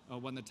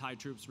when the Thai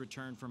troops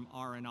returned from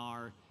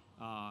R&R.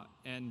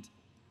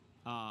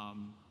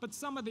 But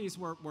some of these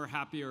were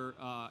happier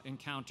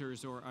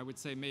encounters, or I would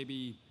say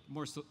maybe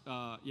more,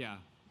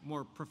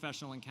 more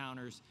professional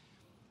encounters.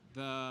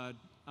 The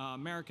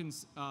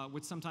Americans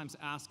would sometimes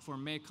ask for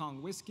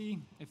Mekong whiskey.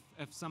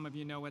 If some of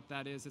you know what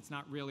that is, it's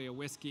not really a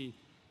whiskey.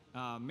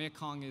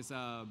 Mekong is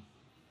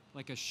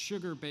like a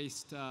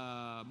sugar-based,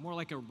 more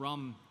like a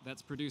rum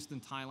that's produced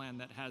in Thailand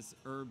that has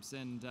herbs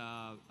and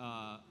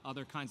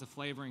other kinds of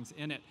flavorings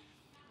in it.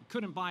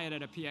 Couldn't buy it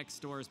at a PX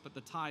stores, but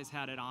the Thais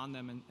had it on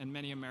them, and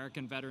many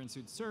American veterans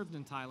who'd served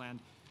in Thailand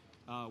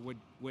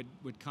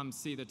would come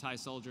see the Thai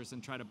soldiers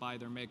and try to buy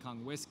their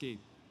Mekong whiskey.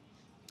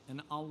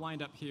 And I'll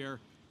wind up here,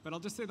 but I'll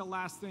just say the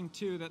last thing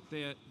too that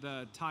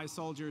the Thai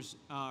soldiers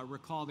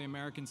recall the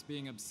Americans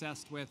being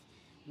obsessed with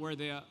were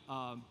the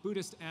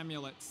Buddhist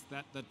amulets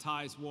that the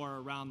Thais wore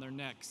around their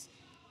necks.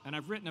 And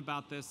I've written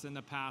about this in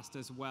the past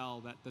as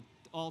well, that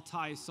all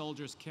Thai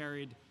soldiers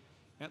carried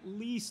at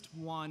least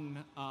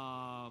one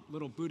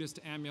little Buddhist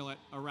amulet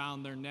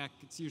around their neck.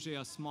 It's usually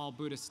a small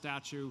Buddhist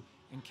statue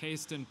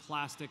encased in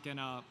plastic and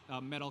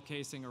a metal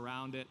casing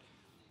around it.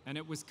 And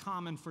it was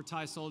common for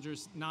Thai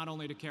soldiers not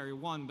only to carry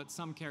one, but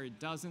some carried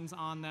dozens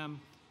on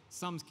them.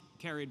 Some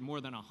carried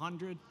more than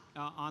 100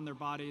 on their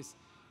bodies.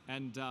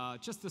 And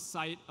just the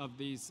sight of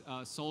these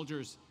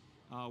soldiers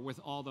with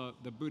all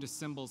the Buddhist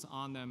symbols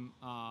on them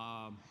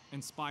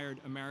inspired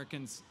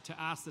Americans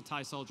to ask the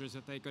Thai soldiers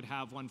if they could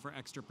have one for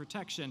extra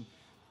protection.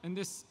 And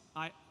this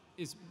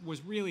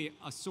was really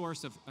a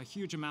source of a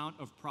huge amount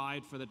of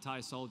pride for the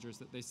Thai soldiers,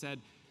 that they said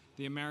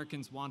the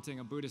Americans wanting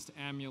a Buddhist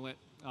amulet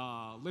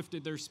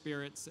lifted their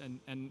spirits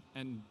and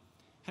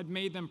had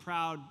made them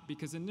proud,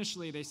 because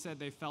initially they said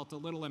they felt a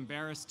little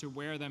embarrassed to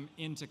wear them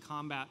into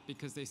combat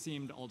because they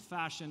seemed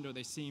old-fashioned or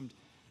they seemed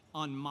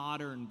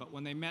unmodern. But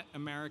when they met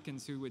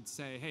Americans who would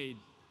say, hey,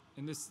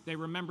 and this, they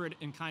remembered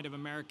in kind of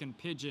American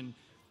pidgin,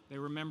 they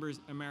remember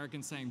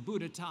Americans saying,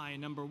 Buddha Thai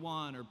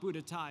 #1 or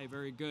Buddha Thai,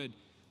 very good.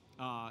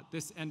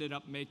 This ended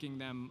up making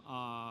them,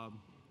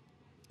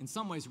 in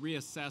some ways,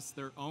 reassess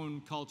their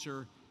own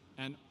culture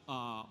and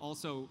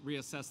also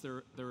reassess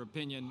their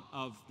opinion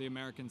of the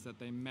Americans that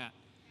they met.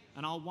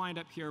 And I'll wind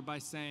up here by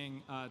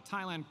saying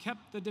Thailand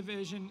kept the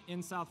division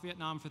in South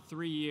Vietnam for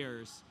 3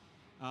 years.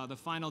 The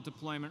final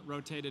deployment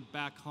rotated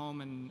back home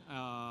in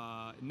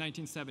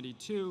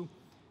 1972,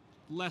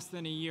 less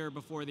than a year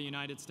before the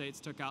United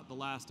States took out the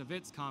last of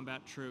its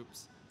combat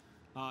troops.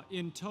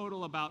 In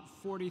total, about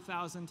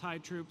 40,000 Thai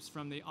troops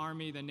from the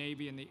Army, the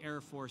Navy, and the Air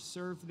Force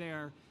served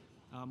there.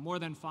 More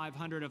than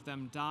 500 of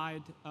them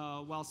died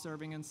while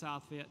serving in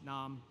South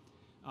Vietnam,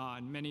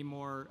 and many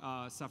more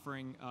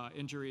suffering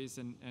injuries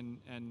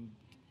and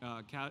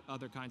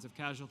other kinds of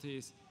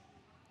casualties.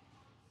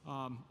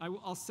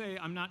 I'll say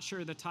I'm not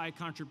sure the Thai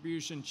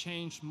contribution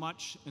changed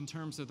much in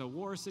terms of the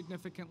war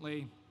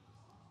significantly,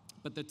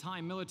 but the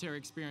Thai military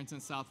experience in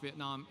South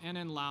Vietnam and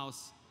in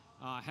Laos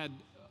had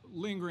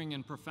lingering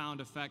and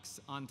profound effects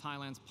on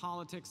Thailand's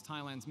politics,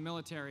 Thailand's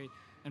military,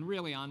 and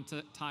really on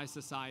Thai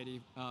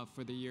society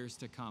for the years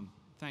to come.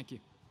 Thank you.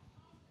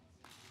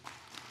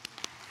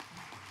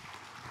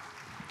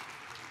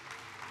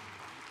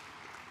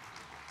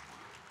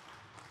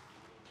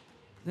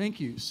 Thank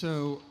you.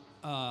 So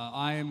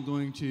I am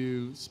going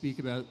to speak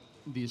about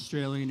the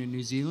Australian and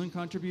New Zealand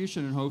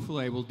contribution, and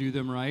hopefully I will do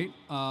them right.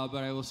 But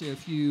I will say a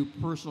few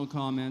personal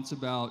comments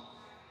about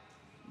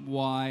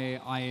why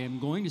I am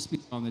going to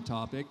speak on the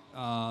topic,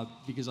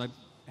 because I've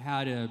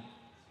had a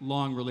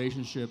long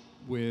relationship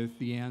with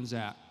the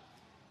Anzac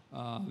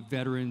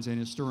veterans and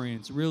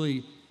historians.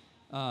 Really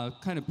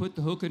kind of put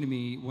the hook into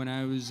me when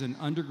I was an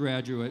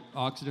undergraduate at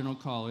Occidental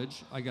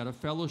College. I got a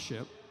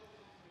fellowship.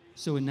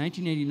 So in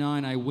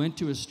 1989, I went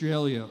to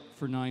Australia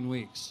for 9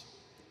 weeks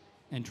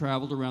and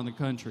traveled around the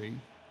country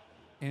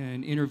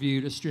and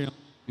interviewed Australian,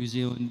 New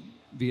Zealand,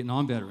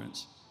 Vietnam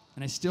veterans.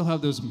 And I still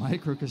have those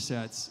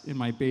microcassettes in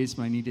my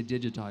basement. I need to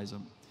digitize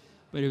them.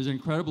 But it was an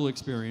incredible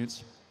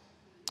experience.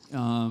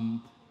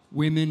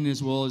 Women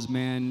as well as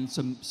men,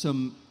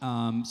 some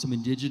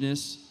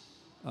indigenous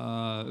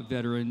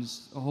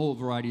veterans, a whole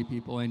variety of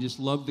people, and just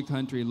loved the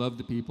country, loved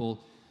the people.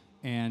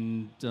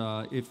 And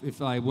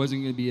if I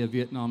wasn't going to be a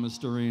Vietnam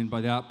historian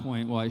by that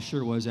point, well, I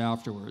sure was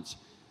afterwards.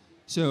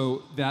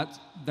 So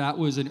that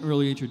was an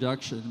early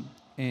introduction.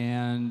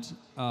 And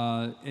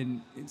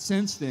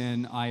since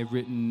then, I've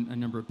written a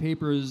number of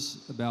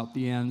papers about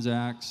the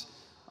Anzacs.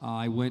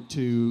 I went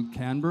to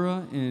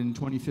Canberra in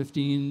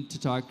 2015 to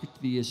talk to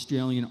the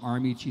Australian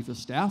Army Chief of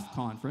Staff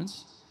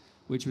Conference,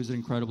 which was an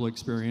incredible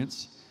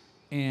experience.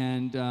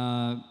 And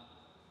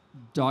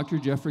Dr.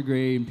 Jeffrey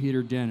Gray and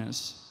Peter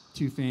Dennis,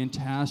 two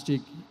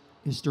fantastic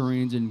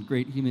historians and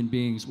great human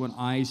beings, when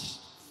I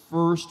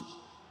first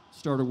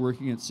started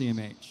working at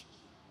CMH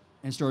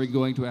and started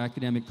going to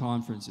academic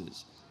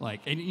conferences.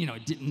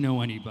 And didn't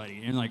know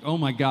anybody. And oh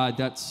my God,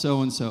 that's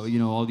so-and-so,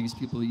 all these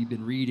people that you've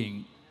been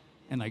reading,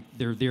 and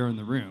they're there in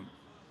the room.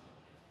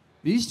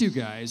 These two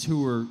guys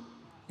who were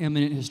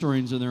eminent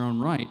historians in their own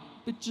right,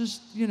 but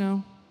just,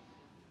 the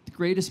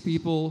greatest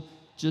people,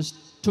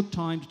 just took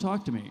time to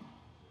talk to me.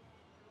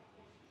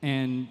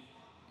 And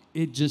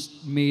it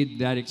just made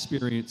that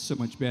experience so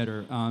much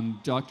better.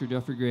 Dr.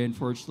 Jeffrey Gray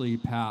unfortunately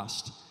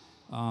passed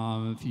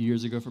a few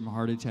years ago from a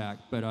heart attack,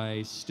 but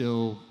I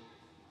still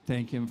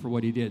thank him for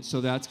what he did.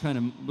 So that's kind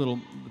of little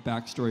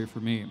backstory for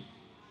me.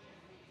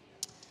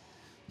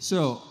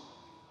 So,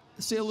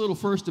 say a little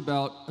first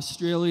about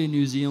Australia and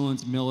New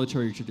Zealand's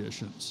military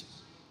traditions.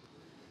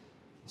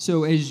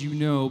 So as you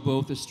know,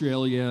 both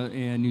Australia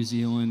and New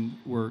Zealand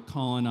were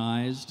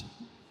colonized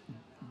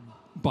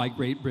by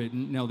Great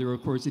Britain. Now there were,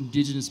 of course,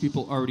 indigenous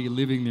people already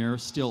living there,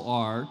 still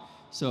are.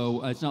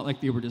 So it's not like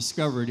they were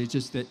discovered, it's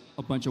just that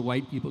a bunch of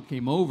white people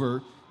came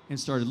over and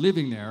started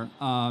living there.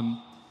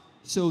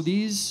 So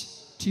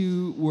these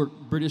two were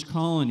British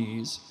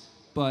colonies,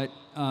 but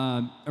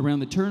around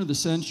the turn of the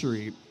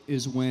century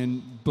is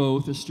when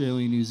both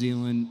Australia and New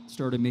Zealand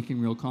started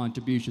making real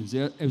contributions.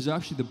 It was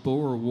actually the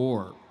Boer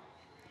War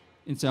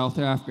in South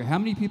Africa. How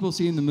many people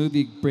seen the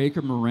movie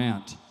Breaker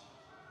Morant?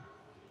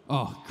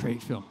 Oh,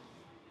 great film.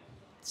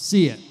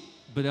 See it.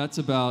 But that's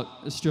about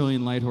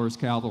Australian light horse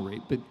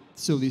cavalry. But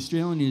so the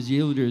Australian New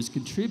Zealanders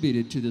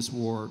contributed to this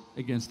war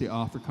against the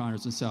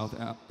Afrikaners in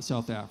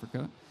South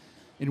Africa.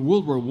 In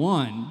World War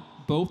I,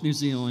 both New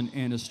Zealand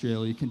and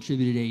Australia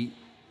contributed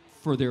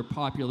for their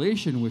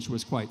population, which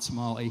was quite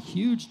small, a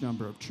huge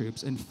number of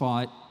troops, and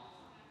fought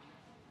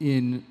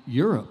in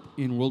Europe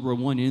in World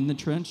War I in the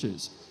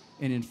trenches.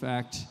 And in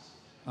fact,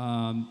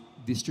 the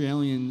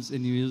Australians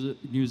and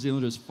New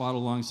Zealanders fought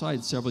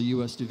alongside several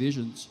U.S.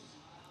 divisions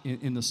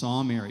in the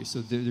Somme area.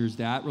 So there's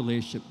that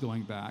relationship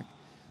going back.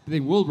 But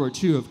then World War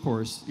II, of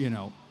course,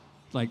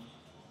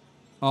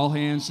 all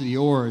hands to the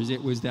oars,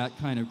 it was that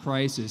kind of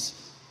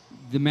crisis.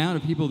 The amount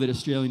of people that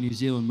Australia and New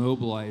Zealand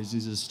mobilized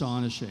is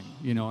astonishing,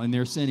 and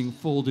they're sending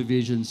full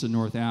divisions to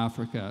North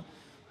Africa.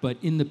 But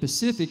in the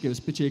Pacific, it was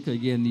particularly,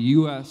 again, the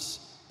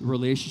U.S., the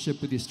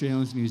relationship with the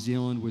Australians and New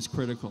Zealand was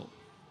critical.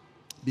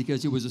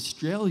 Because it was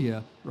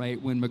Australia,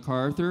 right, when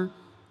MacArthur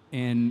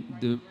and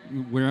the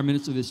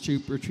remnants of this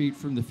troop retreat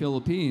from the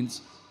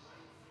Philippines,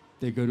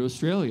 they go to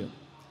Australia.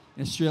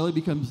 And Australia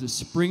becomes the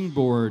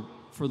springboard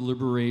for the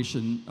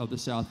liberation of the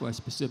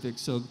Southwest Pacific.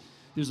 So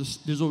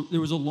there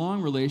was a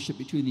long relationship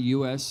between the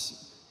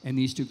U.S. and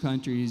these two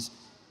countries,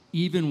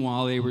 even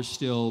while they were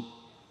still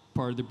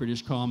part of the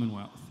British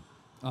Commonwealth.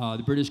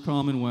 The British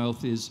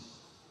Commonwealth is,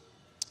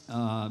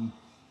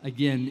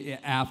 again,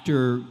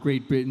 after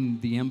Great Britain,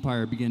 the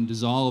empire began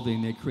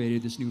dissolving, they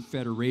created this new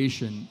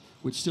federation,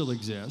 which still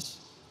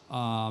exists,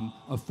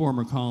 of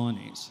former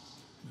colonies.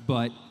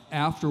 But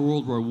after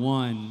World War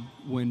I,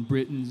 when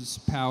Britain's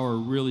power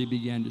really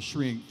began to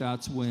shrink,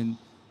 that's when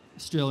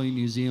Australia and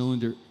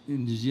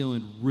New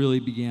Zealand really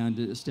began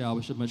to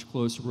establish a much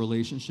closer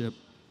relationship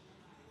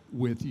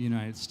with the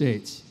United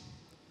States.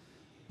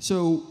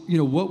 So,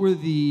 what were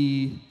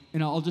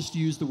and I'll just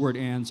use the word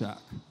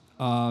Anzac.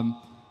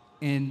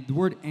 And the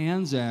word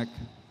Anzac,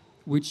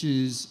 which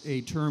is a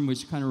term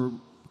which kind of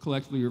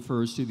collectively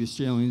refers to the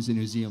Australians and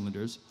New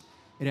Zealanders,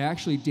 it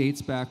actually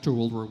dates back to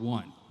World War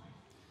I.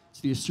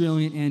 It's the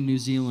Australian and New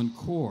Zealand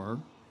Corps,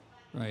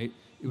 right?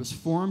 It was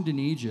formed in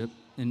Egypt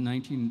in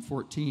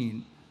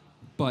 1914,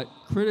 but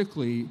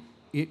critically,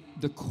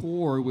 the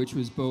Corps, which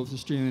was both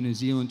Australian and New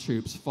Zealand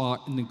troops,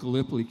 fought in the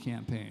Gallipoli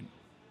campaign.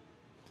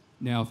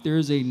 Now, if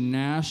there's a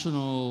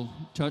national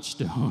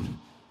touchstone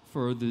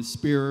for the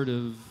spirit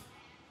of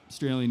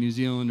Australian, New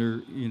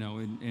Zealander,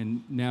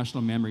 and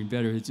national memory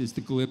veterans, it's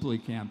the Gallipoli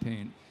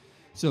campaign.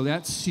 So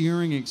that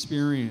searing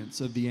experience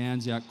of the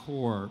Anzac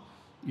Corps,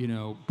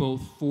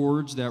 both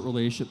forged that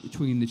relationship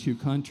between the two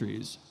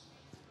countries,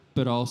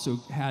 but also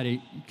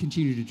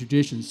continued a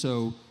tradition.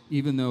 So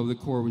even though the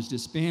Corps was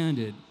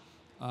disbanded,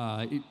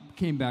 it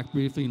came back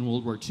briefly in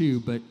World War II,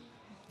 but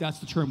that's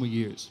the term we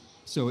use.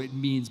 So it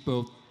means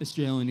both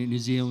Australian and New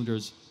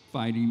Zealanders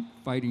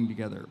fighting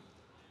together.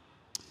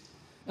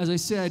 As I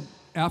said,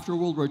 after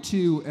World War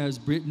II, as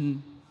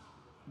Britain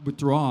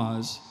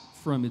withdraws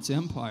from its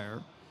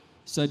empire,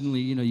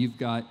 suddenly, you've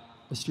got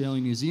Australia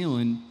and New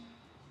Zealand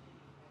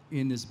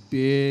in this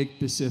big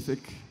Pacific,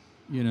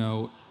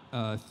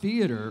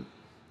 theater,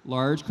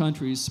 large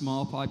countries,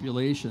 small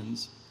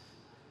populations,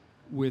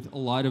 with a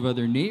lot of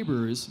other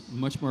neighbors,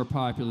 much more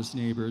populous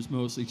neighbors,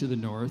 mostly to the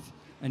north,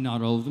 and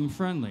not all of them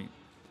friendly.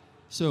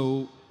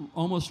 So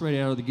almost right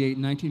out of the gate,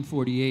 in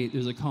 1948,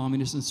 there's a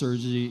communist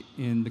insurgency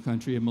in the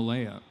country of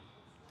Malaya.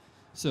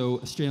 So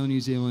Australia and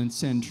New Zealand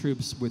send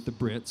troops with the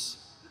Brits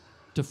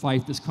to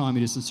fight this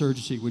communist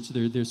insurgency, which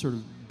they're sort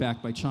of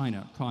backed by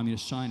China,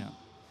 communist China.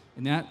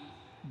 And that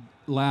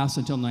lasts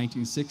until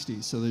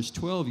 1960. So there's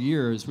 12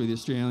 years where the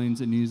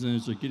Australians and New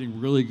Zealanders are getting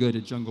really good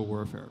at jungle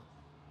warfare.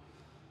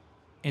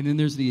 And then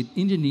there's the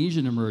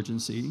Indonesian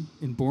emergency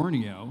in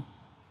Borneo,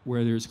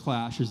 where there's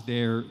clashes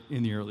there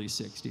in the early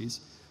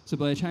 60s. So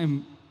by the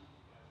time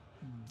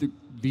the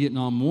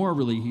Vietnam War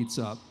really heats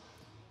up,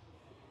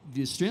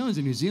 the Australians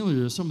and New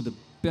Zealanders are some of the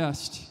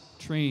best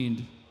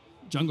trained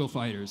jungle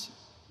fighters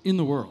in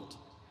the world.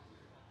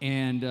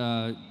 And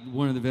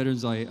one of the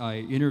veterans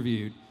I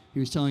interviewed, he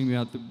was telling me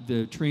about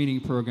the training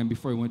program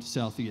before he went to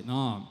South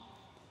Vietnam.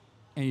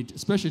 And he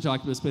especially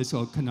talked about this place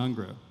called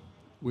Canungra,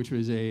 which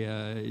was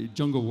a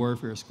jungle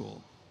warfare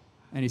school.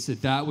 And he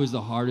said, that was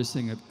the hardest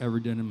thing I've ever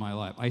done in my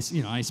life. I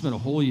spent a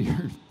whole year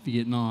in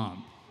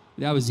Vietnam.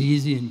 That was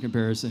easy in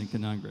comparison to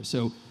Canungra.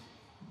 So,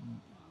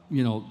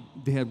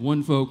 they had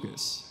one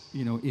focus,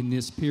 in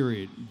this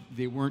period.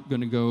 They weren't going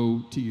to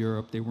go to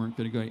Europe. They weren't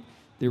going to go.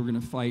 They were going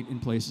to fight in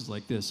places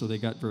like this. So they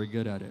got very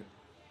good at it.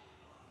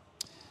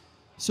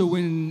 So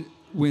when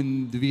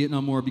the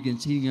Vietnam War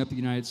begins heating up, the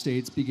United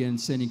States began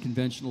sending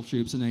conventional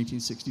troops in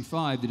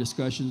 1965. The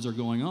discussions are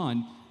going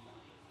on.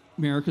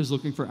 America's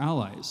looking for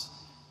allies.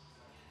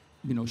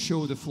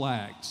 Show the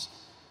flags.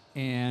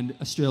 And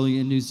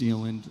Australia and New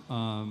Zealand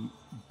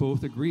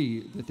both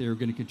agree that they're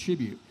going to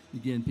contribute,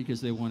 again,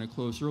 because they want a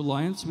closer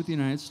alliance with the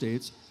United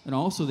States, and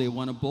also they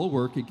want a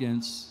bulwark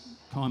against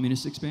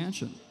communist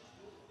expansion,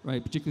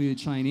 right, particularly the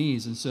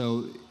Chinese. And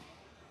so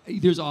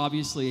there's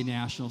obviously a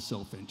national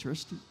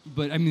self-interest,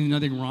 but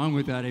nothing wrong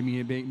with that. It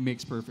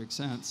makes perfect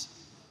sense.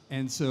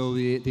 And so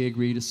they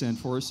agree to send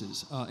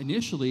forces.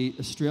 Initially,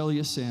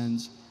 Australia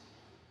sends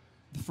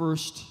the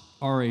first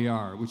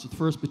RAR, which is the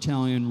 1st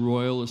Battalion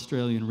Royal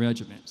Australian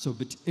Regiment. So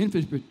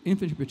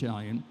infantry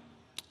battalion,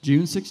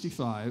 June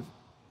 65,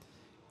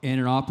 and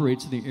it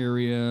operates in the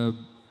area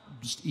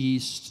just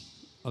east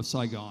of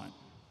Saigon,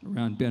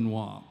 around Ben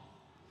Hoa.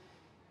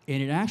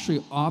 And it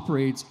actually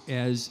operates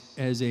as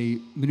a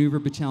maneuver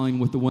battalion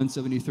with the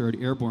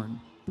 173rd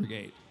Airborne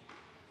Brigade.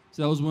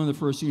 So that was one of the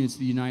first units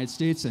the United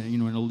States sent,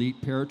 an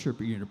elite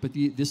paratrooper unit. But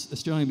this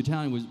Australian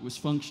battalion was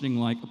functioning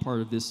like a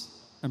part of this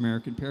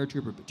American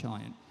paratrooper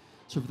battalion.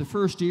 So for the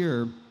first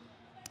year,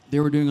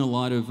 they were doing a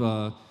lot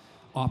of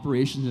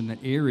operations in that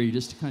area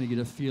just to kind of get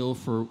a feel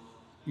for,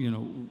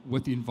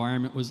 what the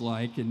environment was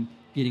like and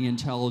getting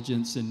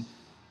intelligence.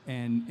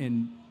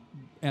 And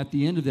at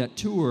the end of that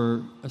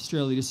tour,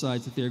 Australia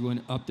decides that they're going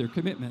to up their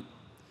commitment.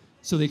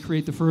 So they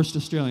create the first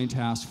Australian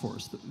task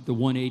force, the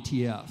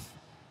 1ATF.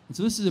 And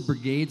so this is a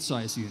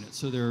brigade-sized unit.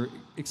 So they're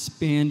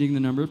expanding the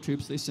number of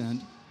troops they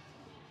send.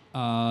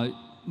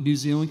 New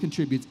Zealand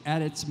contributes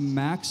at its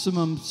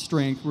maximum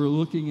strength. We're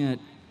looking at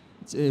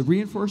it's a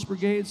reinforced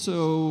brigade,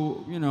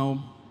 so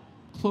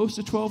close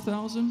to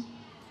 12,000.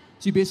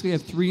 So you basically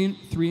have three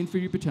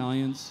infantry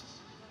battalions,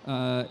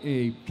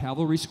 a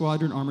cavalry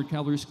squadron, armored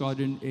cavalry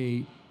squadron,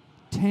 a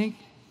tank.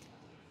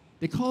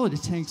 They call it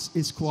a tank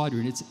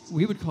squadron.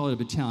 We would call it a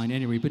battalion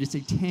anyway, but it's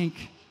a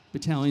tank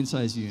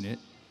battalion-sized unit.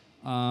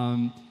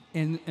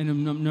 And a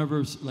number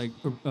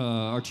of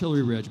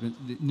artillery regiment.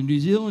 The New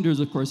Zealanders,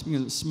 of course,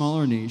 being a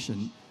smaller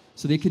nation,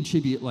 so they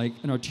contribute like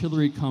an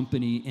artillery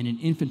company and an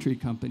infantry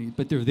company,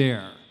 but they're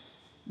there.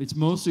 It's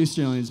mostly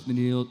Australians, but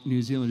the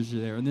New Zealanders are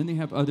there. And then they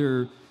have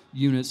other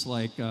units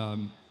like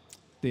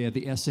they have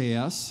the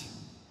SAS,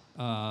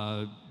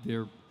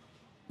 their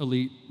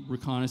elite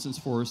reconnaissance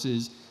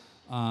forces.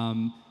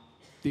 The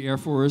Air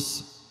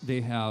Force, they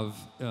have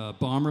a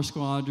bomber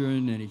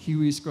squadron and a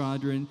Huey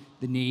squadron.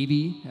 The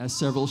Navy has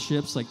several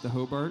ships like the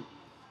Hobart.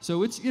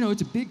 So it's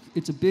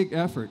a big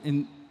effort.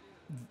 And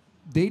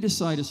they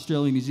decide,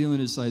 Australia and New Zealand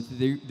decide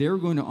that they're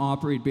going to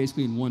operate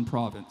basically in one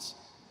province,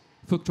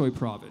 Phuoc Toi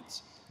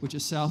province, which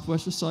is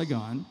southwest of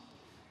Saigon,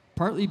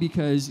 partly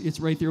because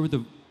it's right there with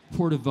the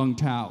port of Vung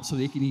Tau, so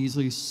they can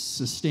easily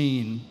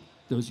sustain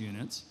those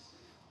units.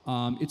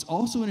 It's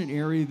also in an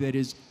area that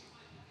is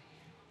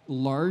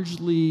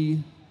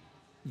largely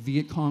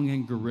Viet Cong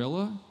and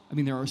guerrilla.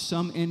 There are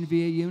some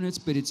NVA units,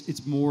 but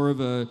it's more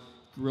of a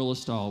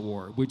guerrilla-style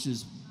war,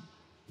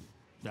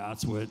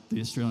 that's what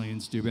the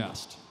Australians do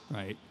best,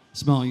 right?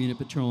 Small unit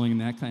patrolling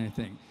and that kind of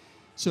thing.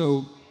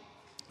 So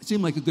it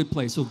seemed like a good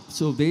place.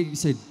 So they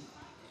said,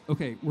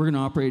 okay, we're going to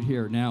operate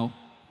here. Now,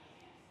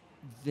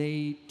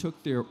 they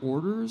took their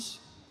orders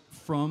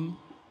from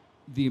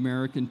the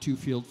American 2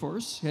 Field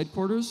Force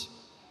headquarters,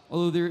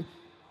 although the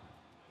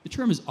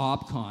term is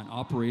OPCON,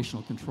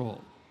 operational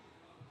control.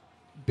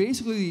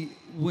 Basically,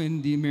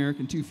 when the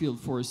American 2 Field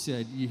Force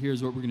said,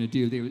 here's what we're going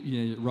to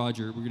do,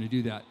 Roger, we're going to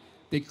do that,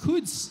 they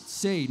could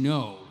say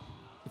no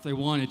if they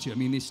wanted to.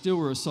 They still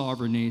were a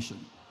sovereign nation.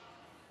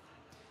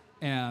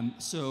 And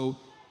so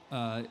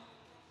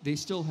they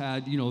still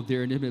had,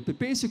 their independence, but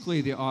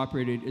basically they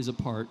operated as a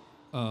part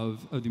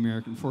of the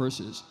American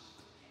forces.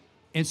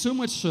 And so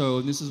much so,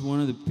 and this is one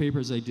of the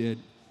papers I did,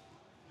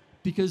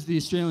 because the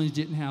Australians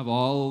didn't have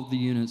all the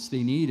units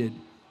they needed,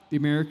 the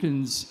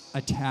Americans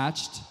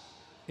attached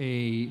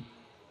a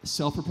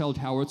self-propelled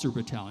howitzer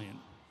battalion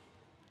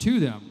to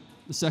them,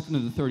 the 2nd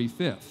and the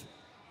 35th.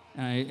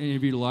 And I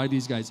interviewed a lot of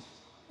these guys,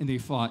 and they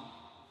fought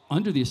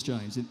under the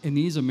Australians. And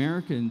these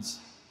Americans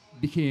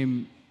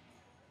became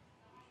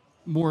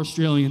more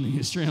Australian than the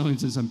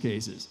Australians in some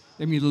cases.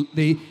 I mean,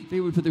 they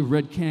would put the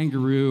red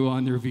kangaroo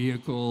on their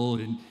vehicle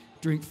and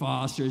drink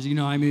Fosters. You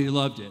know, I mean, they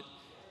loved it.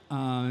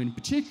 And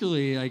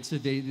particularly, like I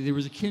said, there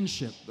was a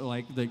kinship.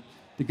 Like the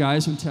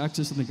guys from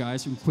Texas and the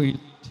guys from Queens,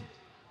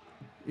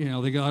 you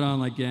know, they got on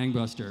like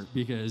gangbuster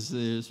because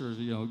there's sort of,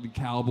 you know, the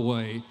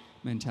cowboy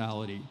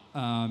mentality.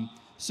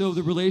 So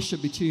the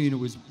relationship between it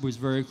was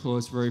very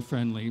close, very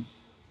friendly.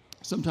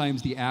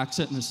 Sometimes the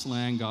accent and the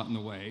slang got in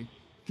the way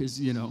because,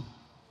 you know,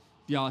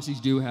 the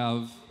Aussies do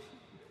have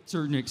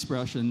certain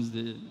expressions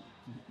that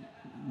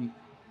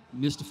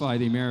mystify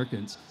the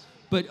Americans.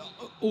 But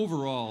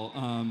overall,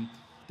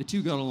 the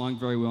two got along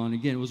very well. And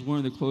again, it was one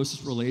of the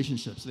closest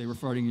relationships. They were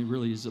fighting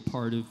really as a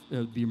part of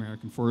the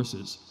American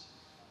forces.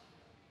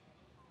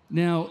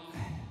 Now,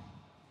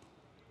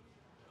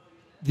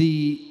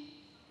 the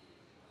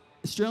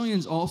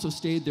Australians also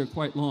stayed there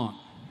quite long.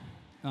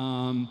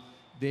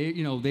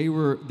 They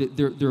were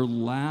their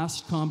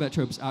last combat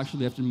troops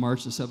actually left in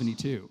March of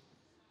 '72.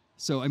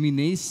 So I mean,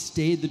 they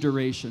stayed the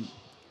duration,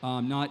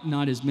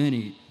 not as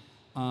many,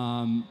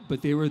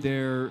 but they were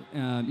there.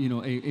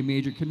 A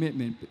major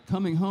commitment. But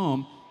coming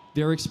home,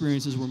 their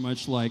experiences were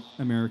much like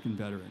American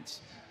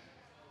veterans.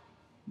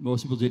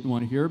 Most people didn't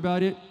want to hear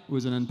about it. It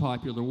was an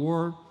unpopular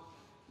war.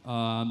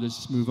 Let's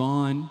just move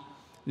on.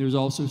 There was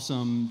also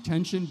some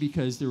tension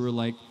because there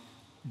were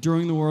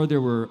during the war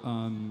there were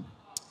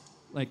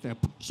like the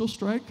postal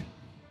strike.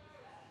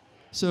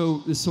 So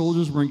the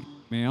soldiers weren't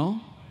getting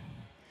mail.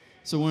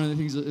 So one of the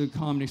things, a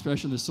common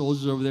expression of the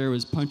soldiers over there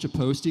was punch a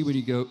postie when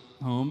you go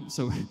home.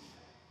 So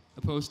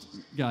a post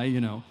guy,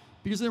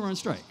 because they were on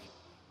strike.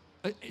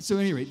 So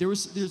at any rate,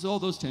 there's all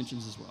those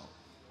tensions as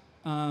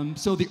well.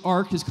 So the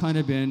arc has kind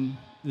of been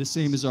the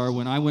same as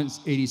when I went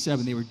in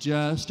 '87, they were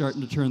just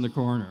starting to turn the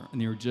corner, and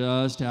they were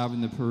just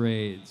having the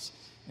parades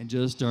and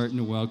just starting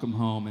to welcome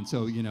home. And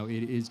so,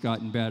 it has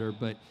gotten better.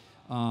 But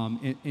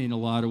in a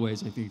lot of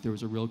ways, I think there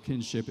was a real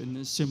kinship and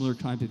a similar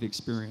type of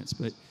experience.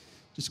 But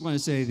just want to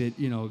say that,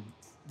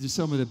 they're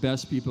some of the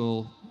best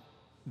people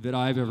that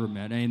I've ever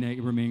met, and I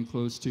remain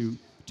close to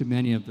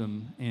many of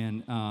them.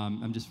 And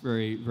I'm just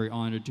very, very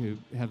honored to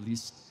have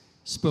these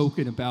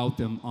spoken about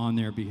them on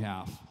their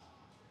behalf.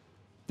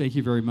 Thank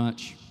you very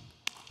much.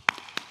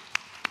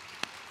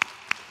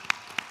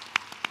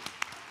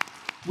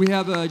 We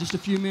have just a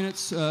few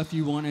minutes if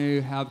you want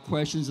to have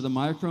questions of the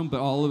microphone, but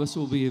all of us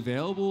will be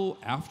available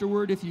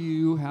afterward if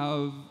you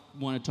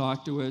want to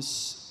talk to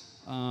us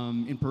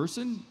in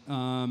person.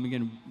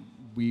 Again,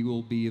 we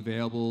will be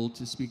available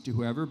to speak to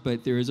whoever,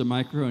 but there is a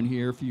microphone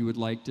here if you would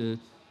like to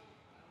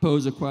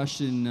pose a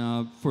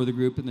question for the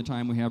group in the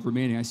time we have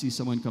remaining. I see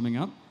someone coming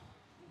up.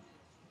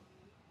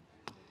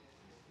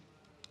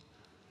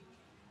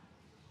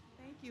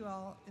 Thank you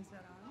all. Is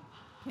that on?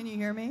 Can you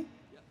hear me?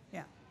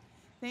 Yeah.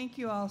 Thank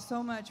you all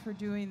so much for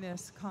doing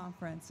this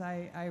conference.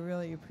 I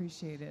really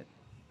appreciate it.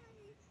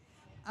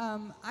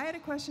 I had a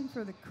question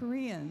for the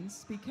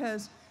Koreans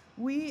because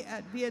we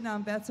at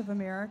Vietnam Vets of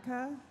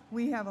America,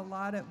 we have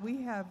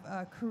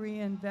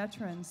Korean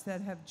veterans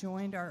that have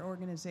joined our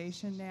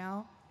organization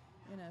now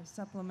in a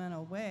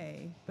supplemental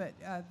way, but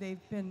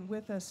they've been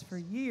with us for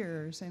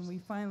years, and we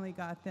finally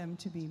got them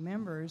to be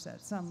members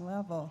at some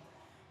level.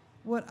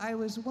 What I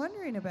was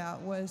wondering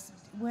about was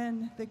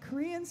when the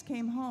Koreans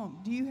came home,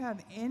 do you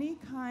have any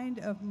kind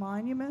of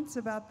monuments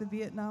about the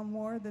Vietnam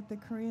War that the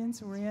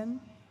Koreans were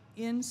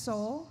in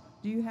Seoul?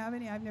 Do you have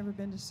any? I've never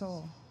been to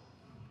Seoul.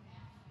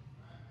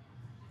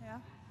 Yeah?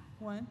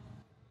 One?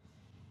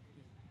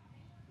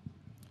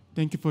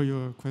 Thank you for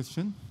your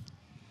question.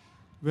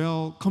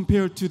 Well,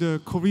 compared to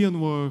the Korean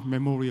War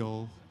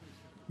Memorial,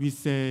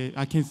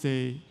 I can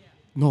say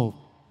no.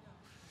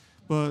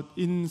 But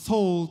in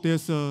Seoul,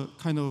 there's a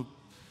kind of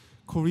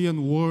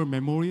Korean War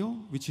Memorial,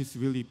 which is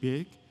really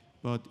big.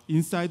 But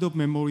inside of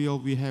memorial,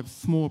 we have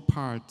small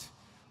part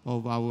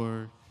of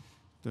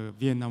the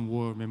Vietnam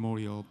War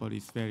Memorial, but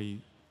it's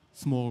very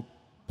small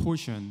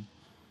portion.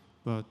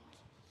 But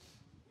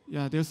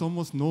yeah, there's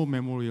almost no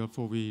memorial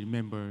for we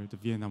remember the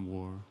Vietnam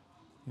War.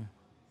 Yeah.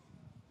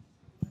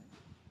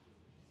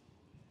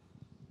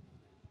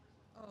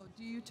 Oh,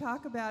 do you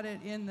talk about it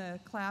in the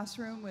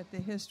classroom with the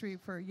history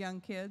for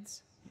young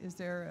kids? Is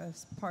there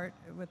a part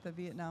with the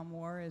Vietnam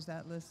War? Is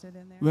that listed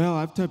in there? Well,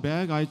 after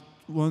back, I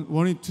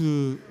wanted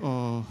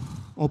to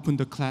open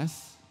the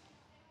class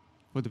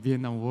for the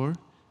Vietnam War,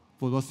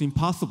 but it was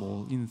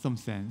impossible in some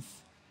sense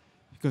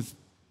because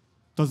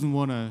doesn't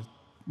want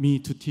me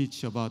to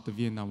teach about the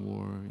Vietnam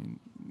War and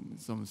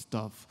some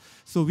stuff.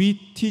 So we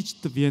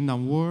teach the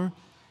Vietnam War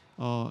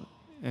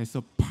as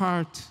a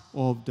part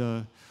of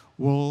the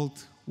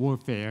world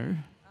warfare,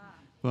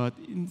 but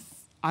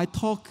I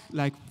talk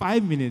like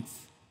 5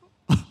 minutes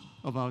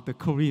about the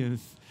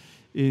Koreans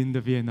in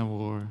the Vietnam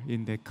War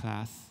in that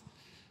class.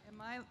 And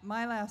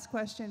my last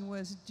question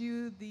was,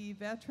 do the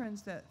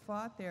veterans that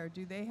fought there,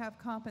 do they have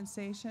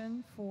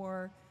compensation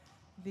for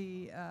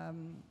the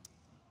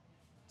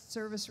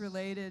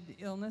service-related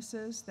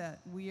illnesses that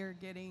we are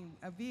getting.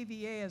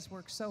 VVA has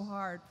worked so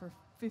hard for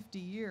 50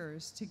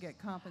 years to get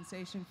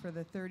compensation for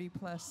the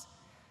 30-plus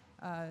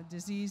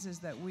diseases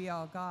that we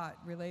all got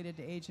related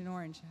to Agent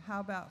Orange.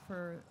 How about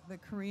for the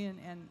Korean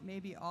and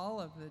maybe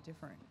all of the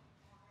different?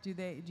 Do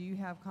you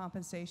have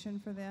compensation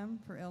for them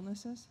for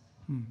illnesses?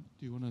 Do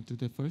you want to do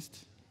that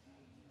first?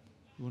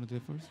 You want to do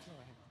that first? Go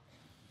ahead.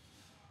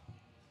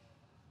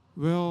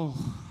 Well,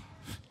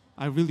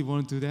 I really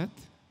want to do that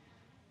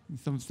in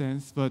some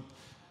sense, but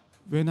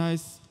when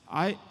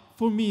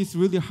for me, it's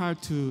really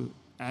hard to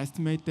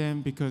estimate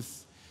them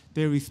because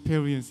their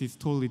experience is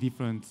totally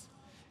different,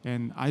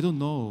 and I don't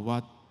know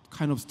what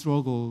kind of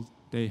struggle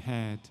they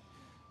had,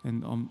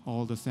 and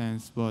all the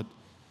sense. But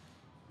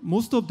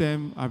most of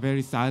them are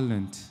very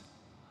silent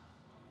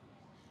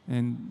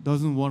and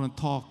doesn't want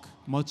to talk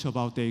much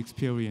about their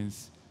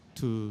experience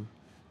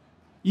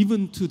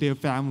even to their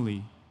family.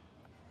 Is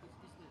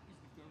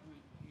the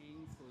government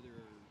paying for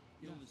their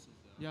illnesses,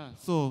 though? Yeah.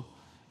 So,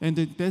 and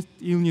that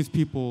illness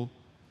people,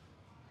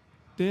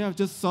 they are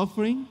just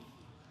suffering,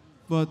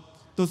 but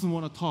doesn't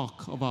want to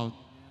talk about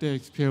their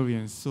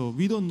experience. So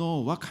we don't know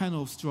what kind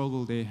of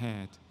struggle they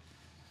had.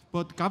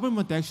 But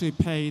government actually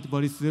paid,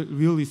 but it's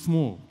really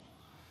small.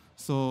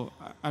 So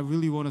I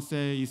really want to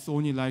say it's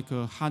only like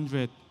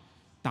 $100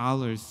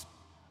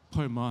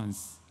 per month,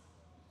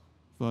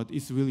 but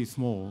it's really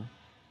small,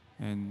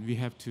 and we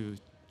have to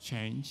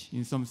change.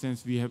 In some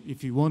sense,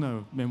 if we want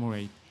to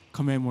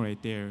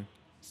commemorate their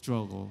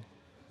struggle,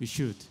 we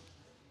should.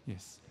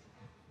 Yes.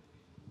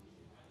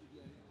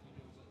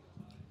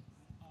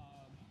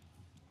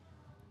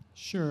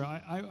 Sure,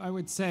 I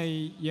would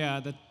say,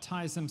 yeah, the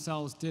Thais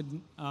themselves they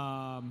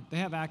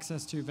have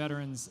access to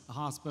veterans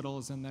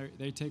hospitals, and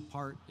they take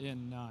part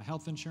in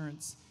health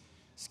insurance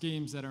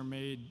schemes that are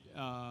made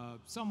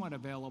somewhat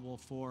available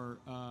for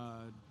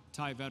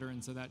Thai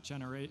veterans of that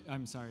generation.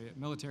 I'm sorry,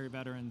 military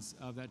veterans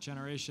of that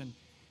generation.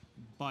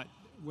 But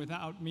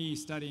without me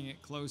studying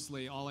it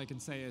closely, all I can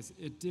say is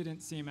it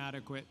didn't seem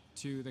adequate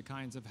to the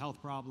kinds of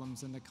health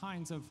problems and the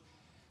kinds of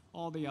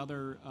all the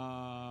other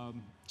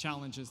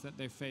challenges that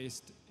they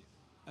faced,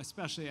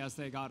 especially as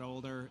they got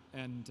older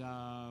and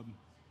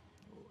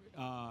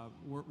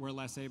were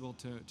less able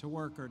to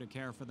work or to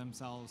care for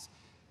themselves.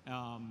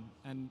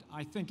 And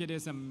I think it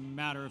is a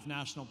matter of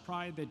national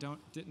pride. They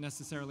didn't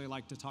necessarily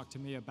like to talk to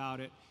me about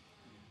it.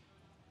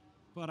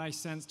 But I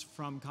sensed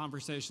from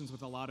conversations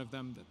with a lot of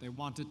them that they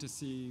wanted to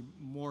see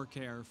more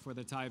care for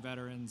the Thai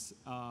veterans.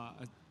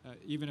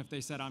 Even if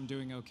they said, I'm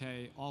doing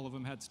okay, all of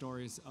them had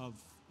stories of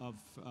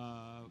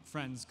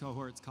friends,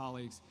 cohorts,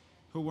 colleagues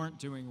who weren't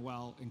doing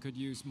well and could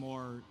use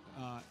more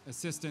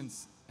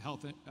assistance,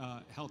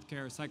 health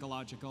care,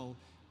 psychological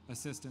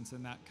assistance,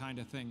 and that kind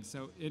of thing.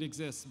 So it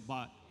exists,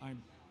 but I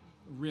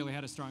really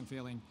had a strong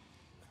feeling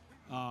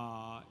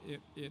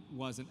it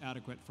wasn't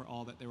adequate for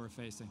all that they were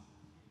facing.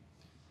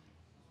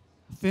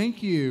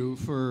 Thank you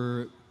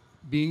for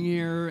being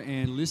here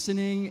and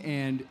listening,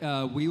 and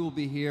we will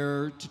be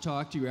here to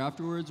talk to you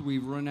afterwards.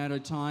 We've run out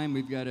of time.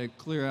 We've got to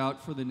clear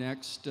out for the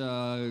next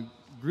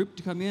group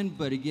to come in,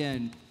 but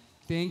again,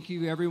 thank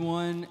you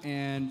everyone,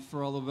 and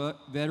for all the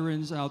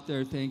veterans out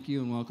there, thank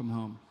you and welcome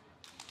home.